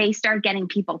month, they start getting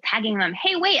people tagging them.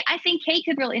 Hey, wait, I think Kay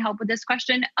could really help with this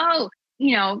question. Oh,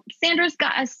 Sandra's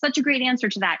got such a great answer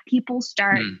to that. People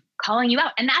start calling you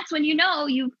out. And that's when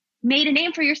you've made a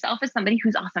name for yourself as somebody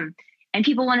who's awesome. And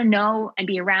people want to know and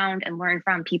be around and learn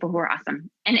from people who are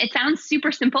awesome. And it sounds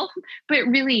super simple, but it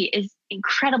really is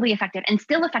incredibly effective and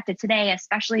still effective today,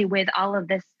 especially with all of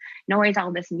this noise, all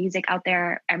of this music out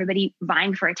there, everybody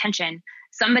vying for attention.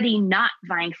 Somebody not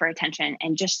vying for attention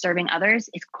and just serving others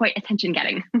is quite attention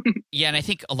getting. Yeah, and I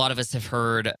think a lot of us have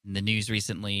heard in the news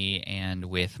recently and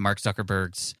with Mark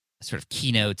Zuckerberg's sort of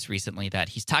keynotes recently that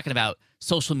he's talking about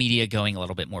social media going a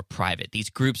little bit more private. These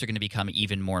groups are going to become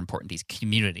even more important, these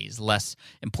communities. Less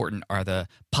important are the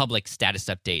public status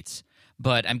updates.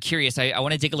 But I'm curious, I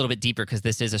want to dig a little bit deeper because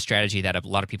this is a strategy that a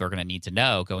lot of people are going to need to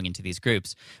know going into these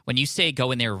groups. When you say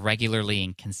go in there regularly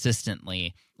and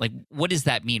consistently, like what does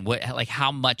that mean?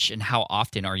 How much and how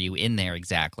often are you in there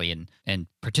exactly and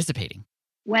participating?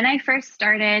 When I first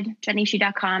started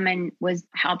JennyShih.com and was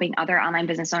helping other online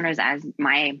business owners as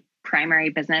my primary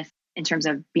business in terms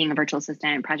of being a virtual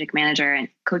assistant and project manager and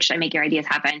coach, I make your ideas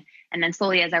happen. And then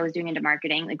slowly as I was doing into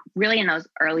marketing, like really in those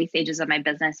early stages of my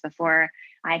business before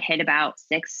I'd hit about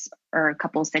 6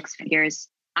 figures,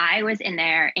 I was in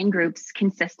there in groups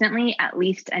consistently at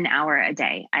least an hour a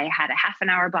day. I had a half an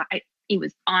hour block. It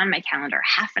was on my calendar,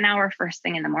 half an hour first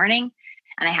thing in the morning.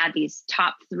 And I had these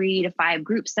top 3 to 5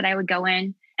 groups that I would go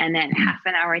in, and then half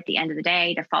an hour at the end of the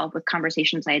day to follow up with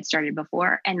conversations I had started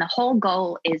before. And the whole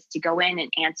goal is to go in and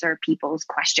answer people's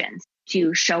questions,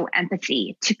 to show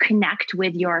empathy, to connect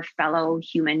with your fellow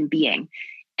human being,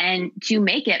 and to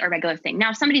make it a regular thing.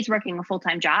 Now, if somebody's working a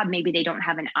full-time job, maybe they don't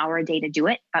have an hour a day to do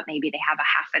it, but maybe they have a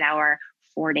half an hour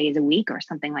 4 days a week or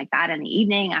something like that in the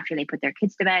evening after they put their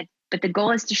kids to bed. But the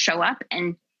goal is to show up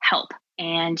and help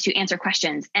and to answer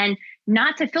questions and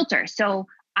not to filter. So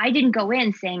I didn't go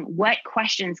in saying, what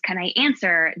questions can I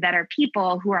answer that are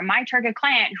people who are my target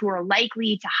client who are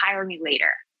likely to hire me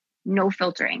later? No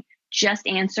filtering. Just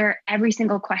answer every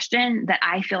single question that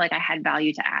I feel like I had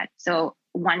value to add. So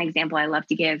one example I love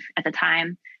to give, at the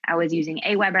time, I was using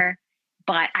Aweber,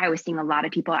 but I was seeing a lot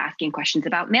of people asking questions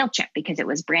about MailChimp because it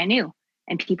was brand new.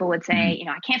 And people would say,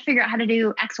 I can't figure out how to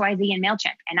do XYZ in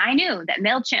MailChimp. And I knew that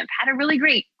MailChimp had a really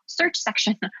great search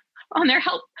section on their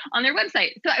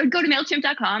website. So I would go to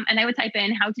MailChimp.com and I would type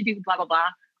in how to do blah, blah, blah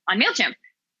on MailChimp.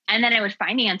 And then I would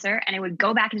find the answer and I would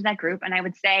go back into that group and I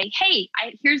would say, hey,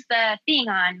 here's the thing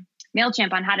on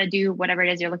MailChimp on how to do whatever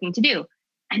it is you're looking to do.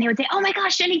 And they would say, oh my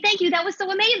gosh, Jenny, thank you. That was so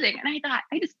amazing. And I thought,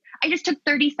 I just took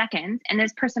 30 seconds and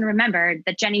this person remembered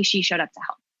that Jenny, she showed up to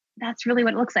help. That's really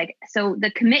what it looks like. So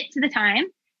the commit to the time,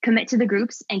 commit to the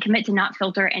groups, and commit to not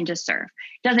filter and just serve.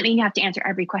 Doesn't mean you have to answer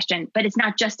every question, but it's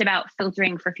not just about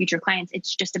filtering for future clients.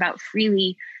 It's just about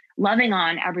freely loving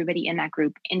on everybody in that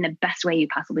group in the best way you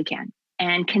possibly can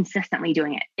and consistently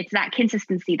doing it. It's that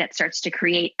consistency that starts to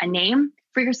create a name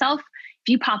for yourself. If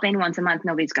you pop in once a month,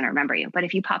 nobody's going to remember you. But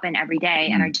if you pop in every day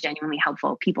and are genuinely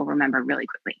helpful, people remember really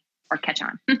quickly or catch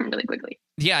on really quickly.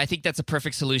 Yeah, I think that's a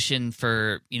perfect solution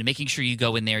for making sure you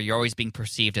go in there. You're always being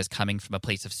perceived as coming from a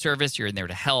place of service. You're in there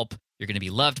to help. You're going to be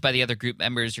loved by the other group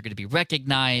members. You're going to be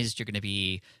recognized. You're going to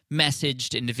be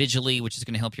messaged individually, which is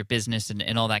going to help your business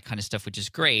and all that kind of stuff, which is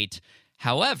great.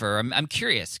 However, I'm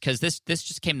curious because this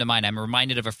just came to mind. I'm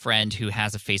reminded of a friend who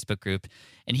has a Facebook group,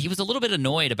 and he was a little bit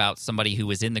annoyed about somebody who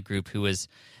was in the group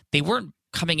they weren't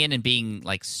coming in and being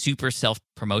like super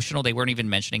self-promotional. They weren't even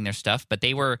mentioning their stuff, but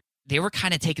they were they were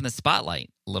kind of taking the spotlight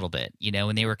a little bit,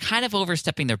 and they were kind of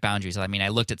overstepping their boundaries. I mean, I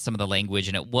looked at some of the language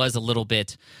and it was a little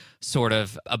bit sort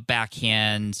of a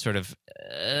backhand, sort of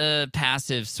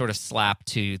passive sort of slap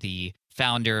to the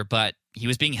founder, but he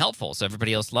was being helpful, so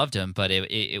everybody else loved him, but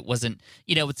it wasn't,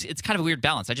 it's kind of a weird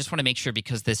balance. I just want to make sure,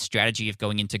 because this strategy of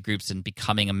going into groups and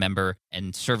becoming a member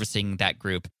and servicing that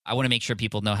group, I want to make sure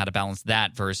people know how to balance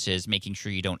that versus making sure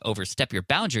you don't overstep your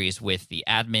boundaries with the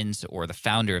admins or the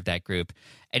founder of that group.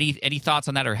 Any thoughts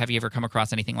on that, or have you ever come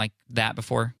across anything like that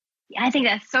before? Yeah, I think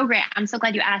that's so great. I'm so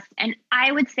glad you asked. And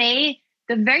I would say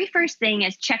the very first thing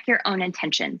is check your own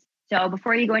intentions. So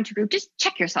before you go into group, just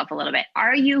check yourself a little bit.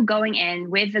 Are you going in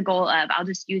with the goal of, I'll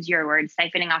just use your word,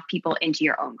 siphoning off people into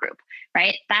your own group,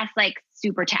 right? That's like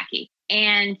super tacky.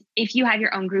 And if you have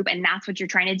your own group and that's what you're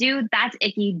trying to do, that's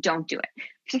icky. Don't do it.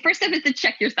 So first step is to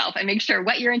check yourself and make sure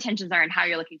what your intentions are and how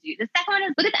you're looking to do. The second one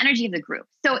is look at the energy of the group.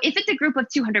 So if it's a group of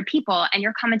 200 people and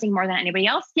you're commenting more than anybody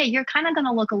else, yeah, you're kind of going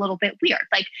to look a little bit weird.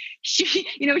 Like,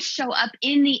 show up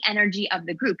in the energy of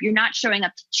the group. You're not showing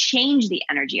up to change the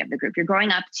energy of the group. You're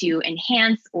going up to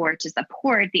enhance or to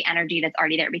support the energy that's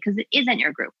already there because it isn't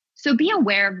your group. So be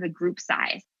aware of the group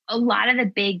size. A lot of the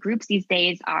big groups these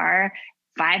days are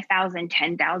 5,000,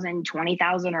 10,000,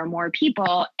 20,000 or more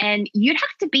people. And you'd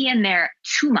have to be in there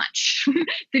too much to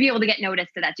be able to get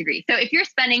noticed to that degree. So if you're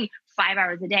spending 5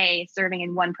 hours a day serving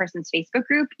in one person's Facebook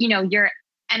group, your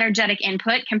energetic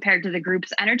input compared to the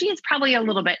group's energy is probably a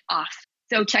little bit off.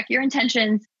 So check your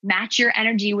intentions, match your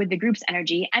energy with the group's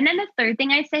energy. And then the third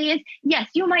thing I say is, yes,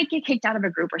 you might get kicked out of a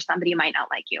group or somebody might not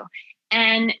like you.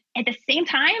 And at the same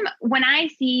time, when I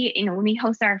see, when we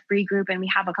host our free group and we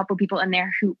have a couple people in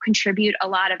there who contribute a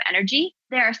lot of energy,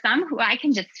 there are some who I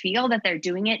can just feel that they're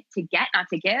doing it to get, not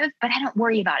to give, but I don't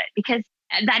worry about it because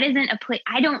that isn't a place.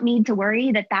 I don't need to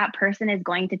worry that that person is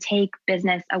going to take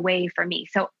business away from me.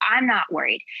 So I'm not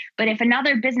worried. But if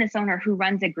another business owner who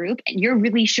runs a group and you're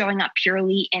really showing up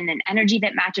purely in an energy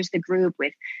that matches the group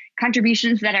with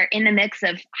contributions that are in the mix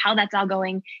of how that's all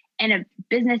going, and a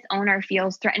business owner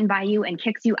feels threatened by you and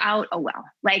kicks you out, oh well,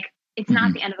 like it's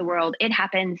not the end of the world. It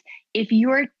happens. If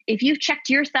you've checked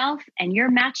yourself and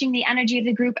you're matching the energy of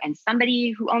the group and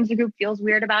somebody who owns the group feels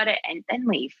weird about it, and then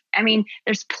leave. I mean,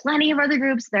 there's plenty of other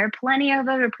groups. There are plenty of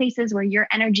other places where your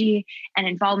energy and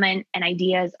involvement and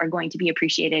ideas are going to be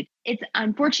appreciated. It's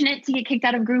unfortunate to get kicked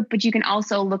out of a group, but you can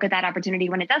also look at that opportunity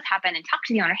when it does happen and talk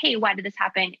to the owner. Hey, why did this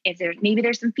happen? Maybe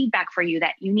there's some feedback for you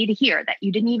that you need to hear that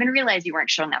you didn't even realize you weren't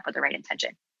showing up with the right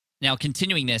intention. Now,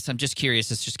 continuing this, I'm just curious,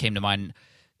 this just came to mind.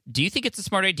 Do you think it's a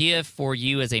smart idea for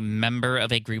you as a member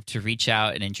of a group to reach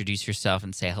out and introduce yourself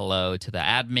and say hello to the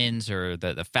admins or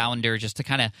the founder, just to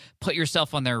kind of put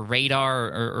yourself on their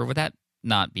radar, or would that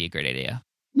not be a great idea?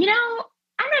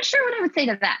 I'm not sure what I would say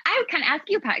to that. I would kind of ask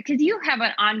you, Pat, because you have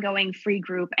an ongoing free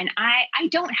group and I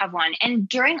don't have one. And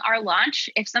during our launch,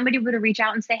 if somebody were to reach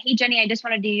out and say, hey, Jenny, I just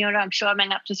wanted to, I'm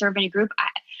showing up to serve in a group,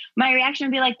 my reaction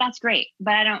would be like, that's great,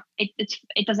 but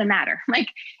it doesn't matter. Like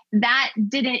that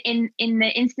didn't, in the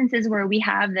instances where we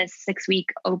have this 6-week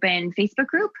open Facebook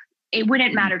group, it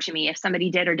wouldn't matter to me if somebody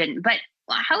did or didn't. But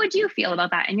how would you feel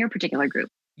about that in your particular group?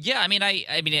 Yeah, I mean,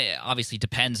 it obviously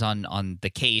depends on the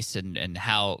case and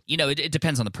how, it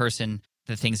depends on the person,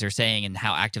 the things they're saying and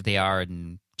how active they are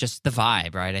and just the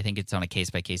vibe, right? I think it's on a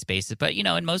case-by-case basis. But,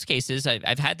 in most cases,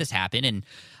 I've had this happen and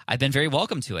I've been very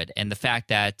welcome to it. And the fact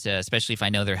that, especially if I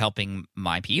know they're helping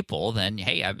my people, then,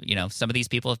 hey, some of these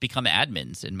people have become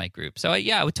admins in my group. So,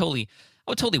 I would totally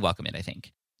welcome it, I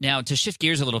think. Now, to shift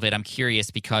gears a little bit, I'm curious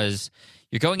because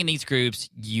you're going in these groups,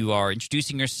 you are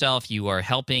introducing yourself, you are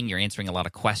helping, you're answering a lot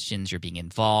of questions, you're being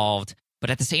involved.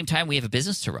 But at the same time, we have a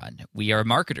business to run. We are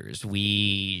marketers.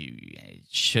 We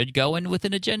should go in with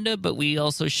an agenda, but we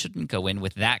also shouldn't go in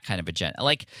with that kind of agenda.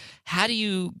 Like, how do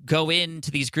you go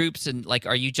into these groups and,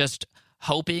 are you just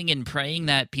hoping and praying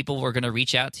that people were going to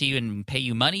reach out to you and pay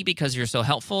you money because you're so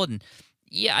helpful? And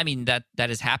yeah, I mean, that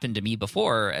has happened to me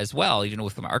before as well, even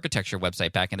with my architecture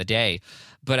website back in the day.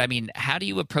 But I mean, how do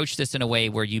you approach this in a way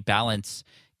where you balance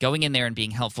going in there and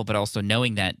being helpful, but also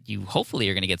knowing that you hopefully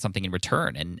are going to get something in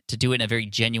return, and to do it in a very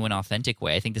genuine, authentic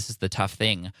way? I think this is the tough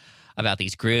thing about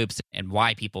these groups and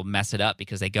why people mess it up,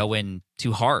 because they go in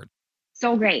too hard.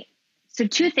 So great. So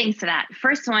 2 things to that.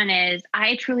 First one is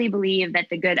I truly believe that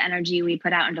the good energy we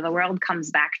put out into the world comes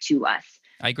back to us.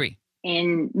 I agree.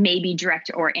 In maybe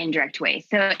direct or indirect ways.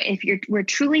 So if we're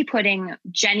truly putting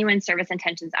genuine service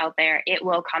intentions out there, it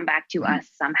will come back to us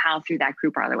somehow through that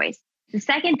group or other ways. The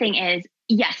second thing is,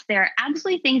 yes, there are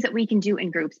absolutely things that we can do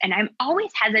in groups. And I'm always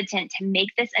hesitant to make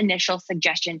this initial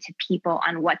suggestion to people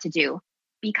on what to do,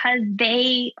 because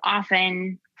they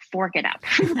often fork it up.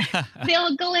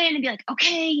 They'll go in and be like,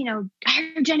 okay, I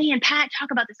heard Jenny and Pat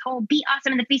talk about this whole be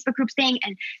awesome in the Facebook groups thing.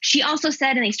 And she also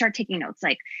said, and they start taking notes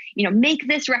like, make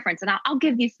this reference. And I'll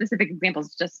give these specific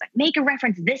examples, just like make a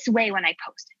reference this way when I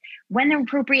post it. When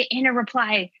appropriate, in a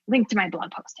reply, link to my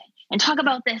blog post and talk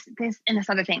about this, and this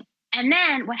other thing. And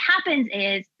then what happens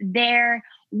is they're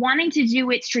wanting to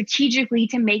do it strategically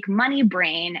to make money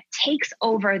brain takes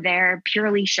over their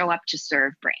purely show up to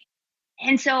serve brain.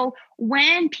 And so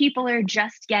when people are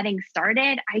just getting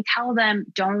started, I tell them,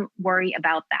 don't worry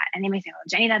about that. And they may say, well,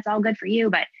 Jenny, that's all good for you,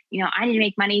 but I need to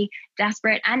make money.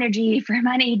 Desperate energy for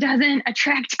money doesn't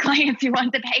attract clients who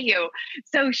want to pay you.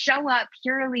 So show up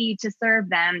purely to serve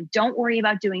them. Don't worry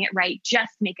about doing it right.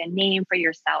 Just make a name for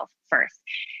yourself first.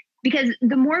 Because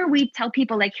the more we tell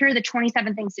people, like, here are the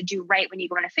 27 things to do right when you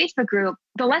go in a Facebook group,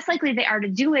 the less likely they are to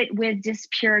do it with just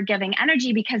pure giving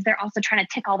energy, because they're also trying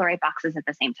to tick all the right boxes at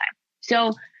the same time.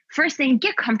 So first thing,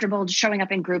 get comfortable showing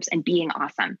up in groups and being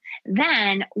awesome.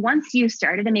 Then once you've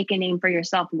started to make a name for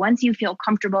yourself, once you feel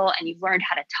comfortable and you've learned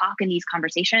how to talk in these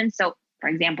conversations. So for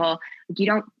example, you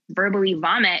don't verbally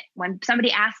vomit. When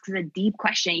somebody asks a deep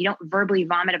question, you don't verbally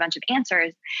vomit a bunch of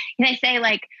answers. And they say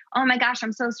like, oh my gosh,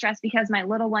 I'm so stressed because my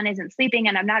little one isn't sleeping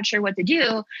and I'm not sure what to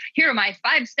do. Here are my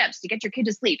 5 steps to get your kid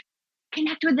to sleep.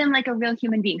 Connect with them like a real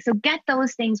human being. So get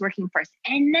those things working first.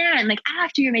 And then like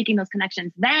after you're making those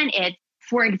connections, then it's,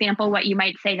 for example, what you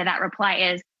might say to that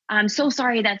reply is, I'm so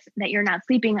sorry that you're not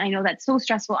sleeping. I know that's so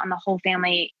stressful on the whole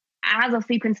family. As a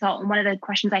sleep consultant, one of the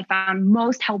questions I found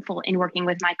most helpful in working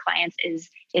with my clients is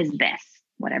this,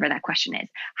 whatever that question is.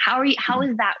 How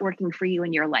is that working for you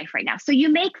in your life right now? So you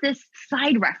make this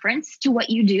side reference to what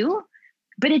you do,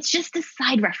 but it's just a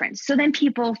side reference. So then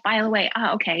people file away,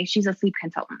 oh, okay, she's a sleep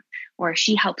consultant, or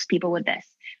she helps people with this.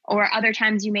 Or other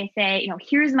times you may say,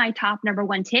 here's my top number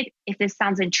 1 tip. If this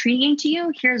sounds intriguing to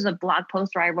you, here's a blog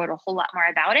post where I wrote a whole lot more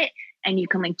about it, and you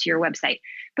can link to your website.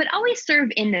 But always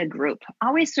serve in the group.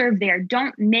 Always serve there.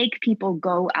 Don't make people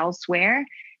go elsewhere.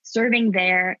 Serving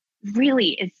there, really,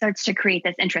 it starts to create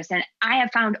this interest. And I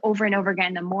have found over and over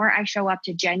again, the more I show up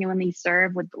to genuinely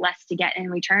serve with less to get in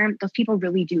return, those people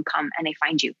really do come and they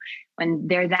find you. When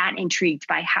they're that intrigued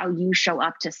by how you show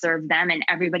up to serve them and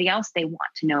everybody else, they want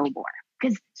to know more.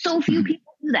 Because so few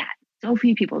people do that. So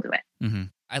few people do it. Mm-hmm.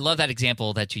 I love that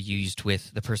example that you used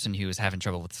with the person who was having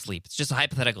trouble with sleep. It's just a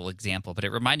hypothetical example, but it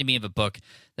reminded me of a book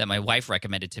that my wife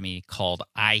recommended to me called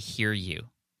I Hear You.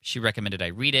 She recommended I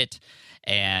read it,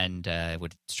 and it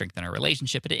would strengthen our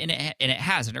relationship. And it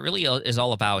has, and it really is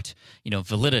all about,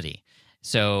 validity.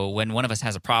 So when one of us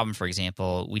has a problem, for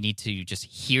example, we need to just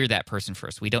hear that person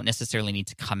first. We don't necessarily need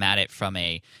to come at it from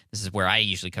this is where I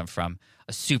usually come from,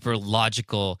 a super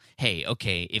logical, hey,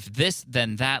 okay, if this,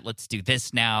 then that, let's do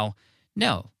this now.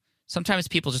 No, sometimes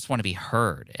people just want to be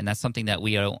heard. And that's something that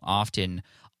we don't often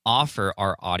offer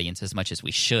our audience as much as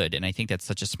we should. And I think that's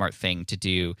such a smart thing to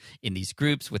do in these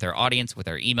groups with our audience, with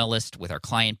our email list, with our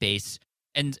client base.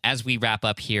 And as we wrap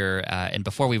up here, and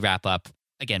before we wrap up,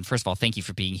 again, first of all, thank you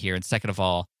for being here. And second of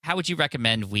all, how would you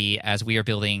recommend as we are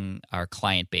building our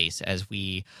client base, as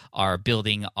we are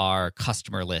building our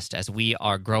customer list, as we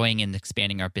are growing and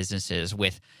expanding our businesses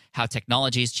with how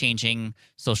technology is changing,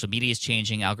 social media is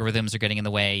changing, algorithms are getting in the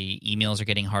way, emails are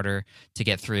getting harder to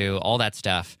get through, all that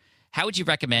stuff. How would you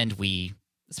recommend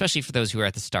especially for those who are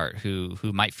at the start, who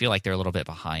might feel like they're a little bit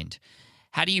behind,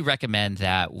 how do you recommend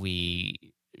that we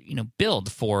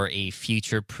build for a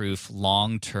future-proof,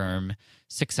 long-term,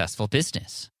 successful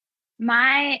business?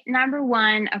 My number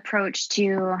 1 approach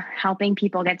to helping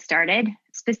people get started,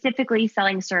 specifically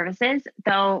selling services,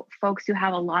 though folks who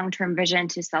have a long-term vision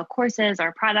to sell courses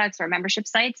or products or membership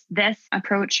sites, this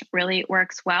approach really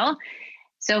works well.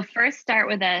 So first, start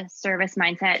with a service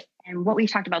mindset and what we've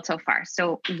talked about so far.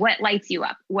 So what lights you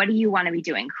up? What do you want to be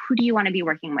doing? Who do you want to be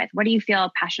working with? What do you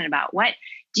feel passionate about? What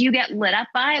do you get lit up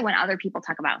by when other people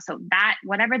talk about? So that,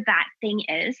 whatever that thing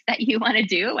is that you want to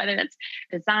do, whether it's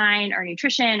design or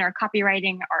nutrition or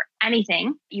copywriting or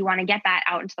anything, you want to get that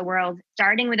out into the world,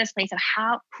 starting with this place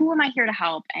of who am I here to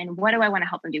help? And what do I want to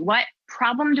help them do? What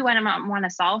problem do I want to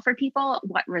solve for people?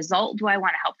 What result do I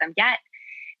want to help them get?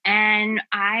 And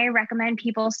I recommend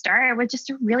people start with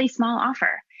just a really small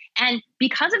offer. And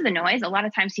because of the noise, a lot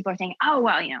of times people are saying, oh,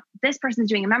 well, this person's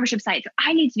doing a membership site, so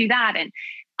I need to do that. And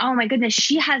oh my goodness,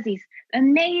 she has these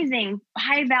amazing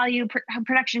high value,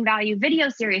 production value video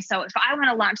series. So if I want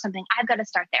to launch something, I've got to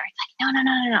start there. It's like,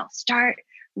 no. Start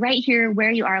right here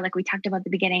where you are, like we talked about at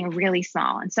the beginning, really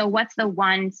small. And so what's the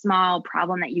one small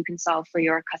problem that you can solve for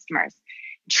your customers?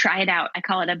 Try it out. I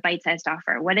call it a bite-sized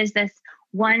offer. What is this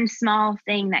one small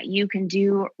thing that you can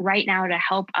do right now to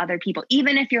help other people.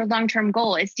 Even if your long-term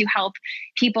goal is to help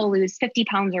people lose 50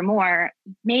 pounds or more,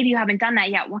 maybe you haven't done that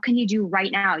yet. What can you do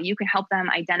right now? You can help them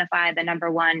identify the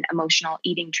number one emotional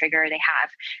eating trigger they have.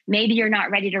 Maybe you're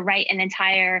not ready to write an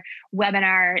entire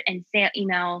webinar and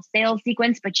email sales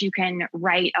sequence, but you can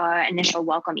write an initial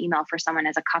welcome email for someone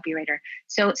as a copywriter.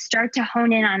 So start to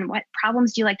hone in on what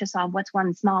problems do you like to solve? What's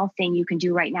one small thing you can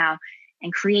do right now?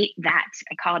 And create that.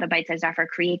 I call it a bite-sized offer.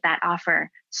 Create that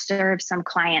offer, serve some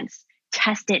clients,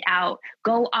 test it out,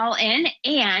 go all in,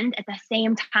 and at the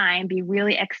same time, be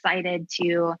really excited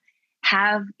to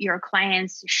have your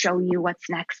clients show you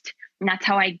what's next. And that's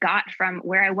how I got from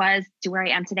where I was to where I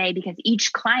am today, because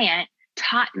each client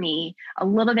taught me a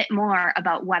little bit more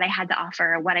about what I had to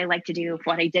offer, what I like to do,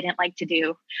 what I didn't like to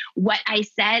do, what I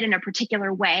said in a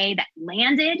particular way that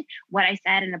landed, what I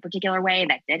said in a particular way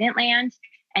that didn't land.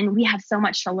 And we have so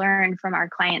much to learn from our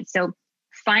clients. So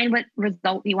find what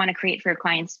result you want to create for your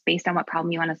clients based on what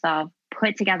problem you want to solve.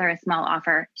 Put together a small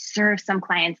offer, serve some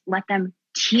clients, let them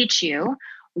teach you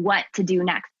what to do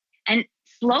next. And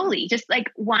slowly, just like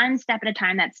one step at a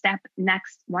time,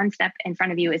 one step in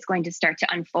front of you is going to start to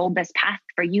unfold this path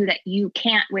for you that you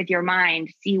can't with your mind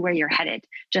see where you're headed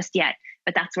just yet.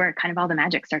 But that's where kind of all the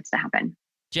magic starts to happen.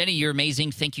 Jenny, you're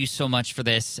amazing. Thank you so much for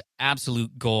this.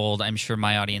 Absolute gold. I'm sure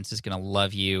my audience is going to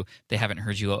love you. They haven't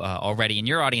heard you already. And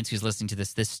your audience who's listening to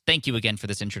this, thank you again for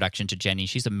this introduction to Jenny.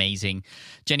 She's amazing.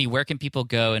 Jenny, where can people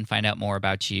go and find out more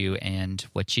about you and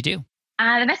what you do?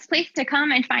 The best place to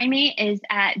come and find me is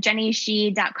at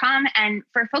jennyshih.com. And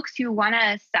for folks who want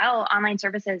to sell online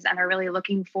services and are really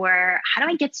looking for, how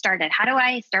do I get started? How do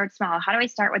I start small? How do I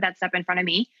start with that step in front of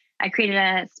me? I created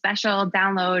a special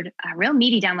download, a real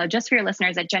meaty download just for your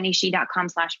listeners at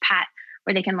jennyshih.com/Pat,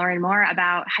 where they can learn more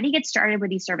about how do you get started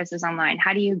with these services online?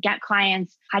 How do you get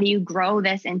clients? How do you grow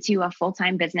this into a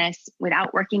full-time business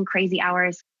without working crazy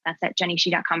hours? That's at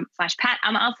jennyshih.com/Pat.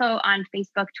 I'm also on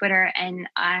Facebook, Twitter, and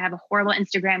I have a horrible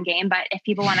Instagram game, but if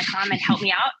people want to come and help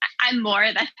me out, I'm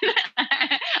more than,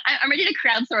 I'm ready to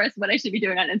crowdsource what I should be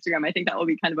doing on Instagram. I think that will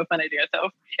be kind of a fun idea.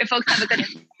 So if folks have a good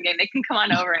Instagram game, they can come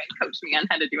on over and coach me on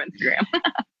how to do Instagram.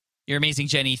 You're amazing,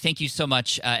 Jenny. Thank you so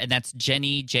much. And that's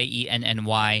Jenny,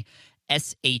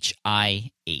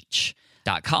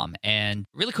 JennyShih.com. And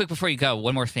really quick before you go,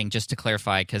 one more thing just to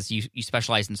clarify, because you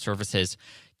specialize in services.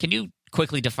 Can you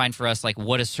quickly define for us like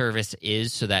what a service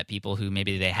is so that people who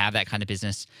maybe they have that kind of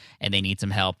business and they need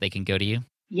some help, they can go to you?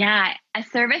 Yeah, a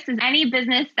service is any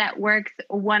business that works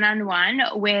one-on-one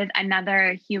with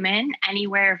another human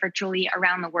anywhere virtually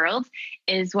around the world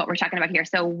is what we're talking about here.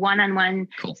 So one-on-one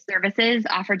services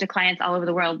offered to clients all over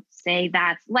the world. Say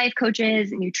that's life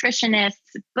coaches,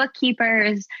 nutritionists,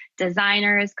 bookkeepers,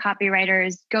 designers,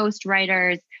 copywriters,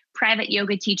 ghostwriters, private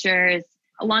yoga teachers,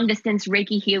 long-distance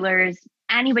Reiki healers,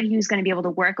 anybody who's going to be able to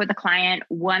work with a client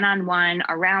one-on-one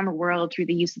around the world through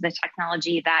the use of the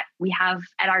technology that we have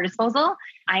at our disposal.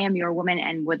 I am your woman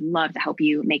and would love to help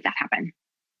you make that happen.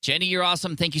 Jenny, you're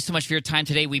awesome. Thank you so much for your time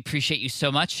today. We appreciate you so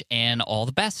much and all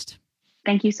the best.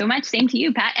 Thank you so much. Same to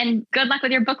you, Pat. And good luck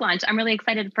with your book launch. I'm really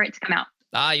excited for it to come out.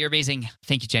 You're amazing.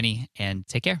 Thank you, Jenny, and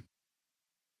take care.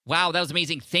 Wow, that was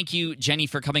amazing. Thank you, Jenny,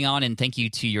 for coming on, and thank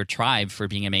you to your tribe for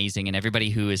being amazing. And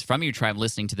everybody who is from your tribe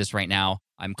listening to this right now,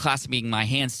 I'm clasping my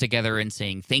hands together and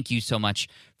saying thank you so much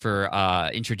for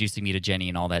introducing me to Jenny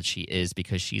and all that she is,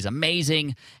 because she's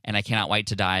amazing, and I cannot wait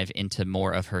to dive into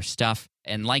more of her stuff.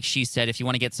 And like she said, if you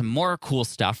want to get some more cool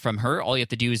stuff from her, all you have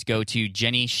to do is go to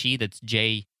Jenny Shih, that's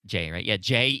J, right? Yeah,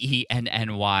 Jenny.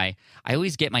 I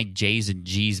always get my J's and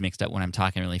G's mixed up when I'm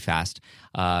talking really fast.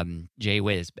 J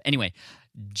Wiz. But anyway,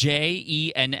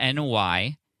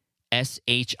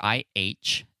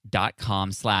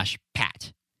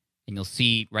 JennyShih.com/Pat. And you'll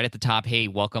see right at the top, hey,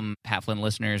 welcome Pat Flynn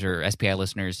listeners or SPI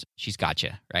listeners. She's got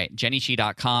you, right?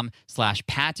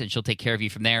 JennyShih.com/Pat, and she'll take care of you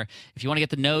from there. If you want to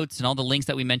get the notes and all the links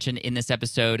that we mentioned in this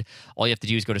episode, all you have to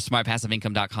do is go to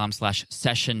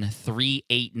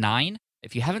smartpassiveincome.com/session389.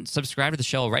 If you haven't subscribed to the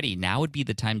show already, now would be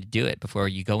the time to do it before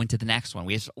you go into the next one.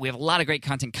 We have a lot of great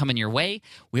content coming your way.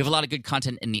 We have a lot of good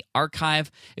content in the archive.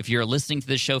 If you're listening to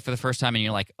this show for the first time and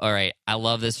you're like, all right, I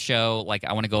love this show, like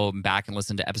I want to go back and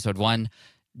listen to episode 1,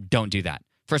 don't do that.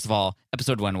 First of all,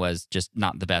 episode 1 was just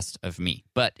not the best of me,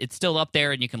 but it's still up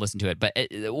there and you can listen to it. But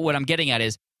what I'm getting at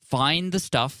is find the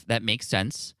stuff that makes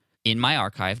sense in my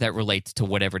archive that relates to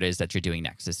whatever it is that you're doing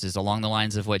next. This is along the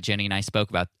lines of what Jenny and I spoke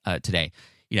about today.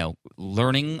 You know,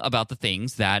 learning about the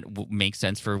things that make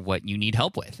sense for what you need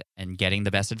help with and getting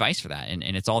the best advice for that. And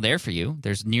it's all there for you.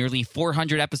 There's nearly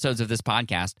 400 episodes of this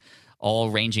podcast, all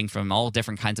ranging from all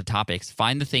different kinds of topics.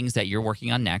 Find the things that you're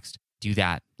working on next. Do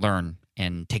that, learn,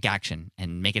 and take action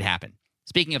and make it happen.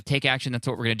 Speaking of take action, that's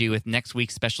what we're going to do with next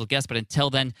week's special guest. But until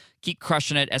then, keep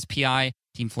crushing it, SPI.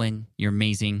 Team Flynn, you're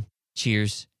amazing.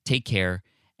 Cheers, take care,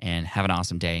 and have an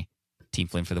awesome day. Team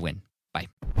Flynn for the win. Bye.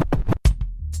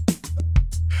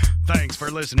 Thanks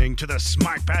for listening to the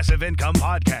Smart Passive Income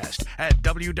Podcast at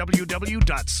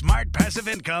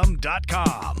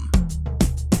www.smartpassiveincome.com.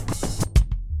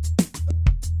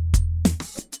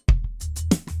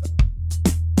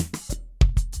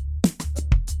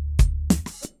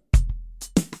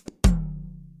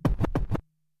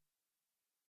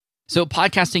 So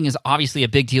podcasting is obviously a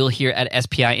big deal here at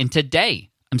SPI, and today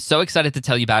I'm so excited to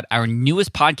tell you about our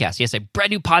newest podcast. Yes, a brand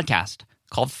new podcast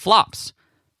called Flops.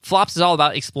 Flops is all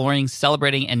about exploring,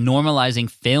 celebrating, and normalizing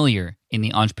failure in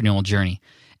the entrepreneurial journey.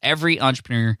 Every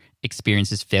entrepreneur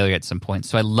experiences failure at some point,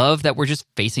 so I love that we're just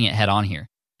facing it head on here.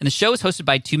 And the show is hosted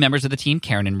by two members of the team,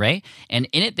 Karen and Ray, and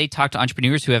in it they talk to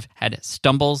entrepreneurs who have had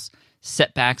stumbles,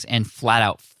 setbacks, and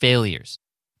flat-out failures.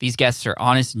 These guests are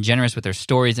honest and generous with their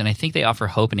stories, and I think they offer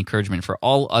hope and encouragement for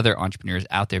all other entrepreneurs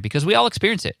out there because we all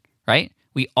experience it, right?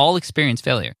 We all experience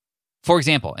failure. For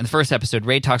example, in the first episode,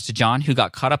 Ray talks to John, who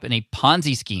got caught up in a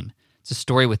Ponzi scheme. It's a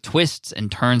story with twists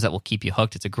and turns that will keep you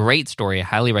hooked. It's a great story. I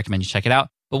highly recommend you check it out.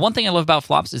 But one thing I love about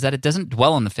Flops is that it doesn't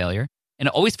dwell on the failure, and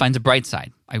it always finds a bright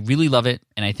side. I really love it,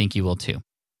 and I think you will too.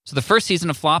 So the first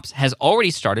season of Flops has already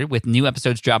started with new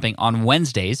episodes dropping on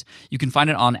Wednesdays. You can find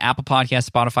it on Apple Podcasts,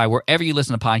 Spotify, wherever you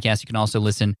listen to podcasts. You can also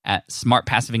listen at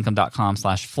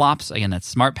smartpassiveincome.com/flops. Again,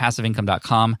 that's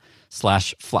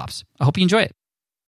smartpassiveincome.com/flops. I hope you enjoy it.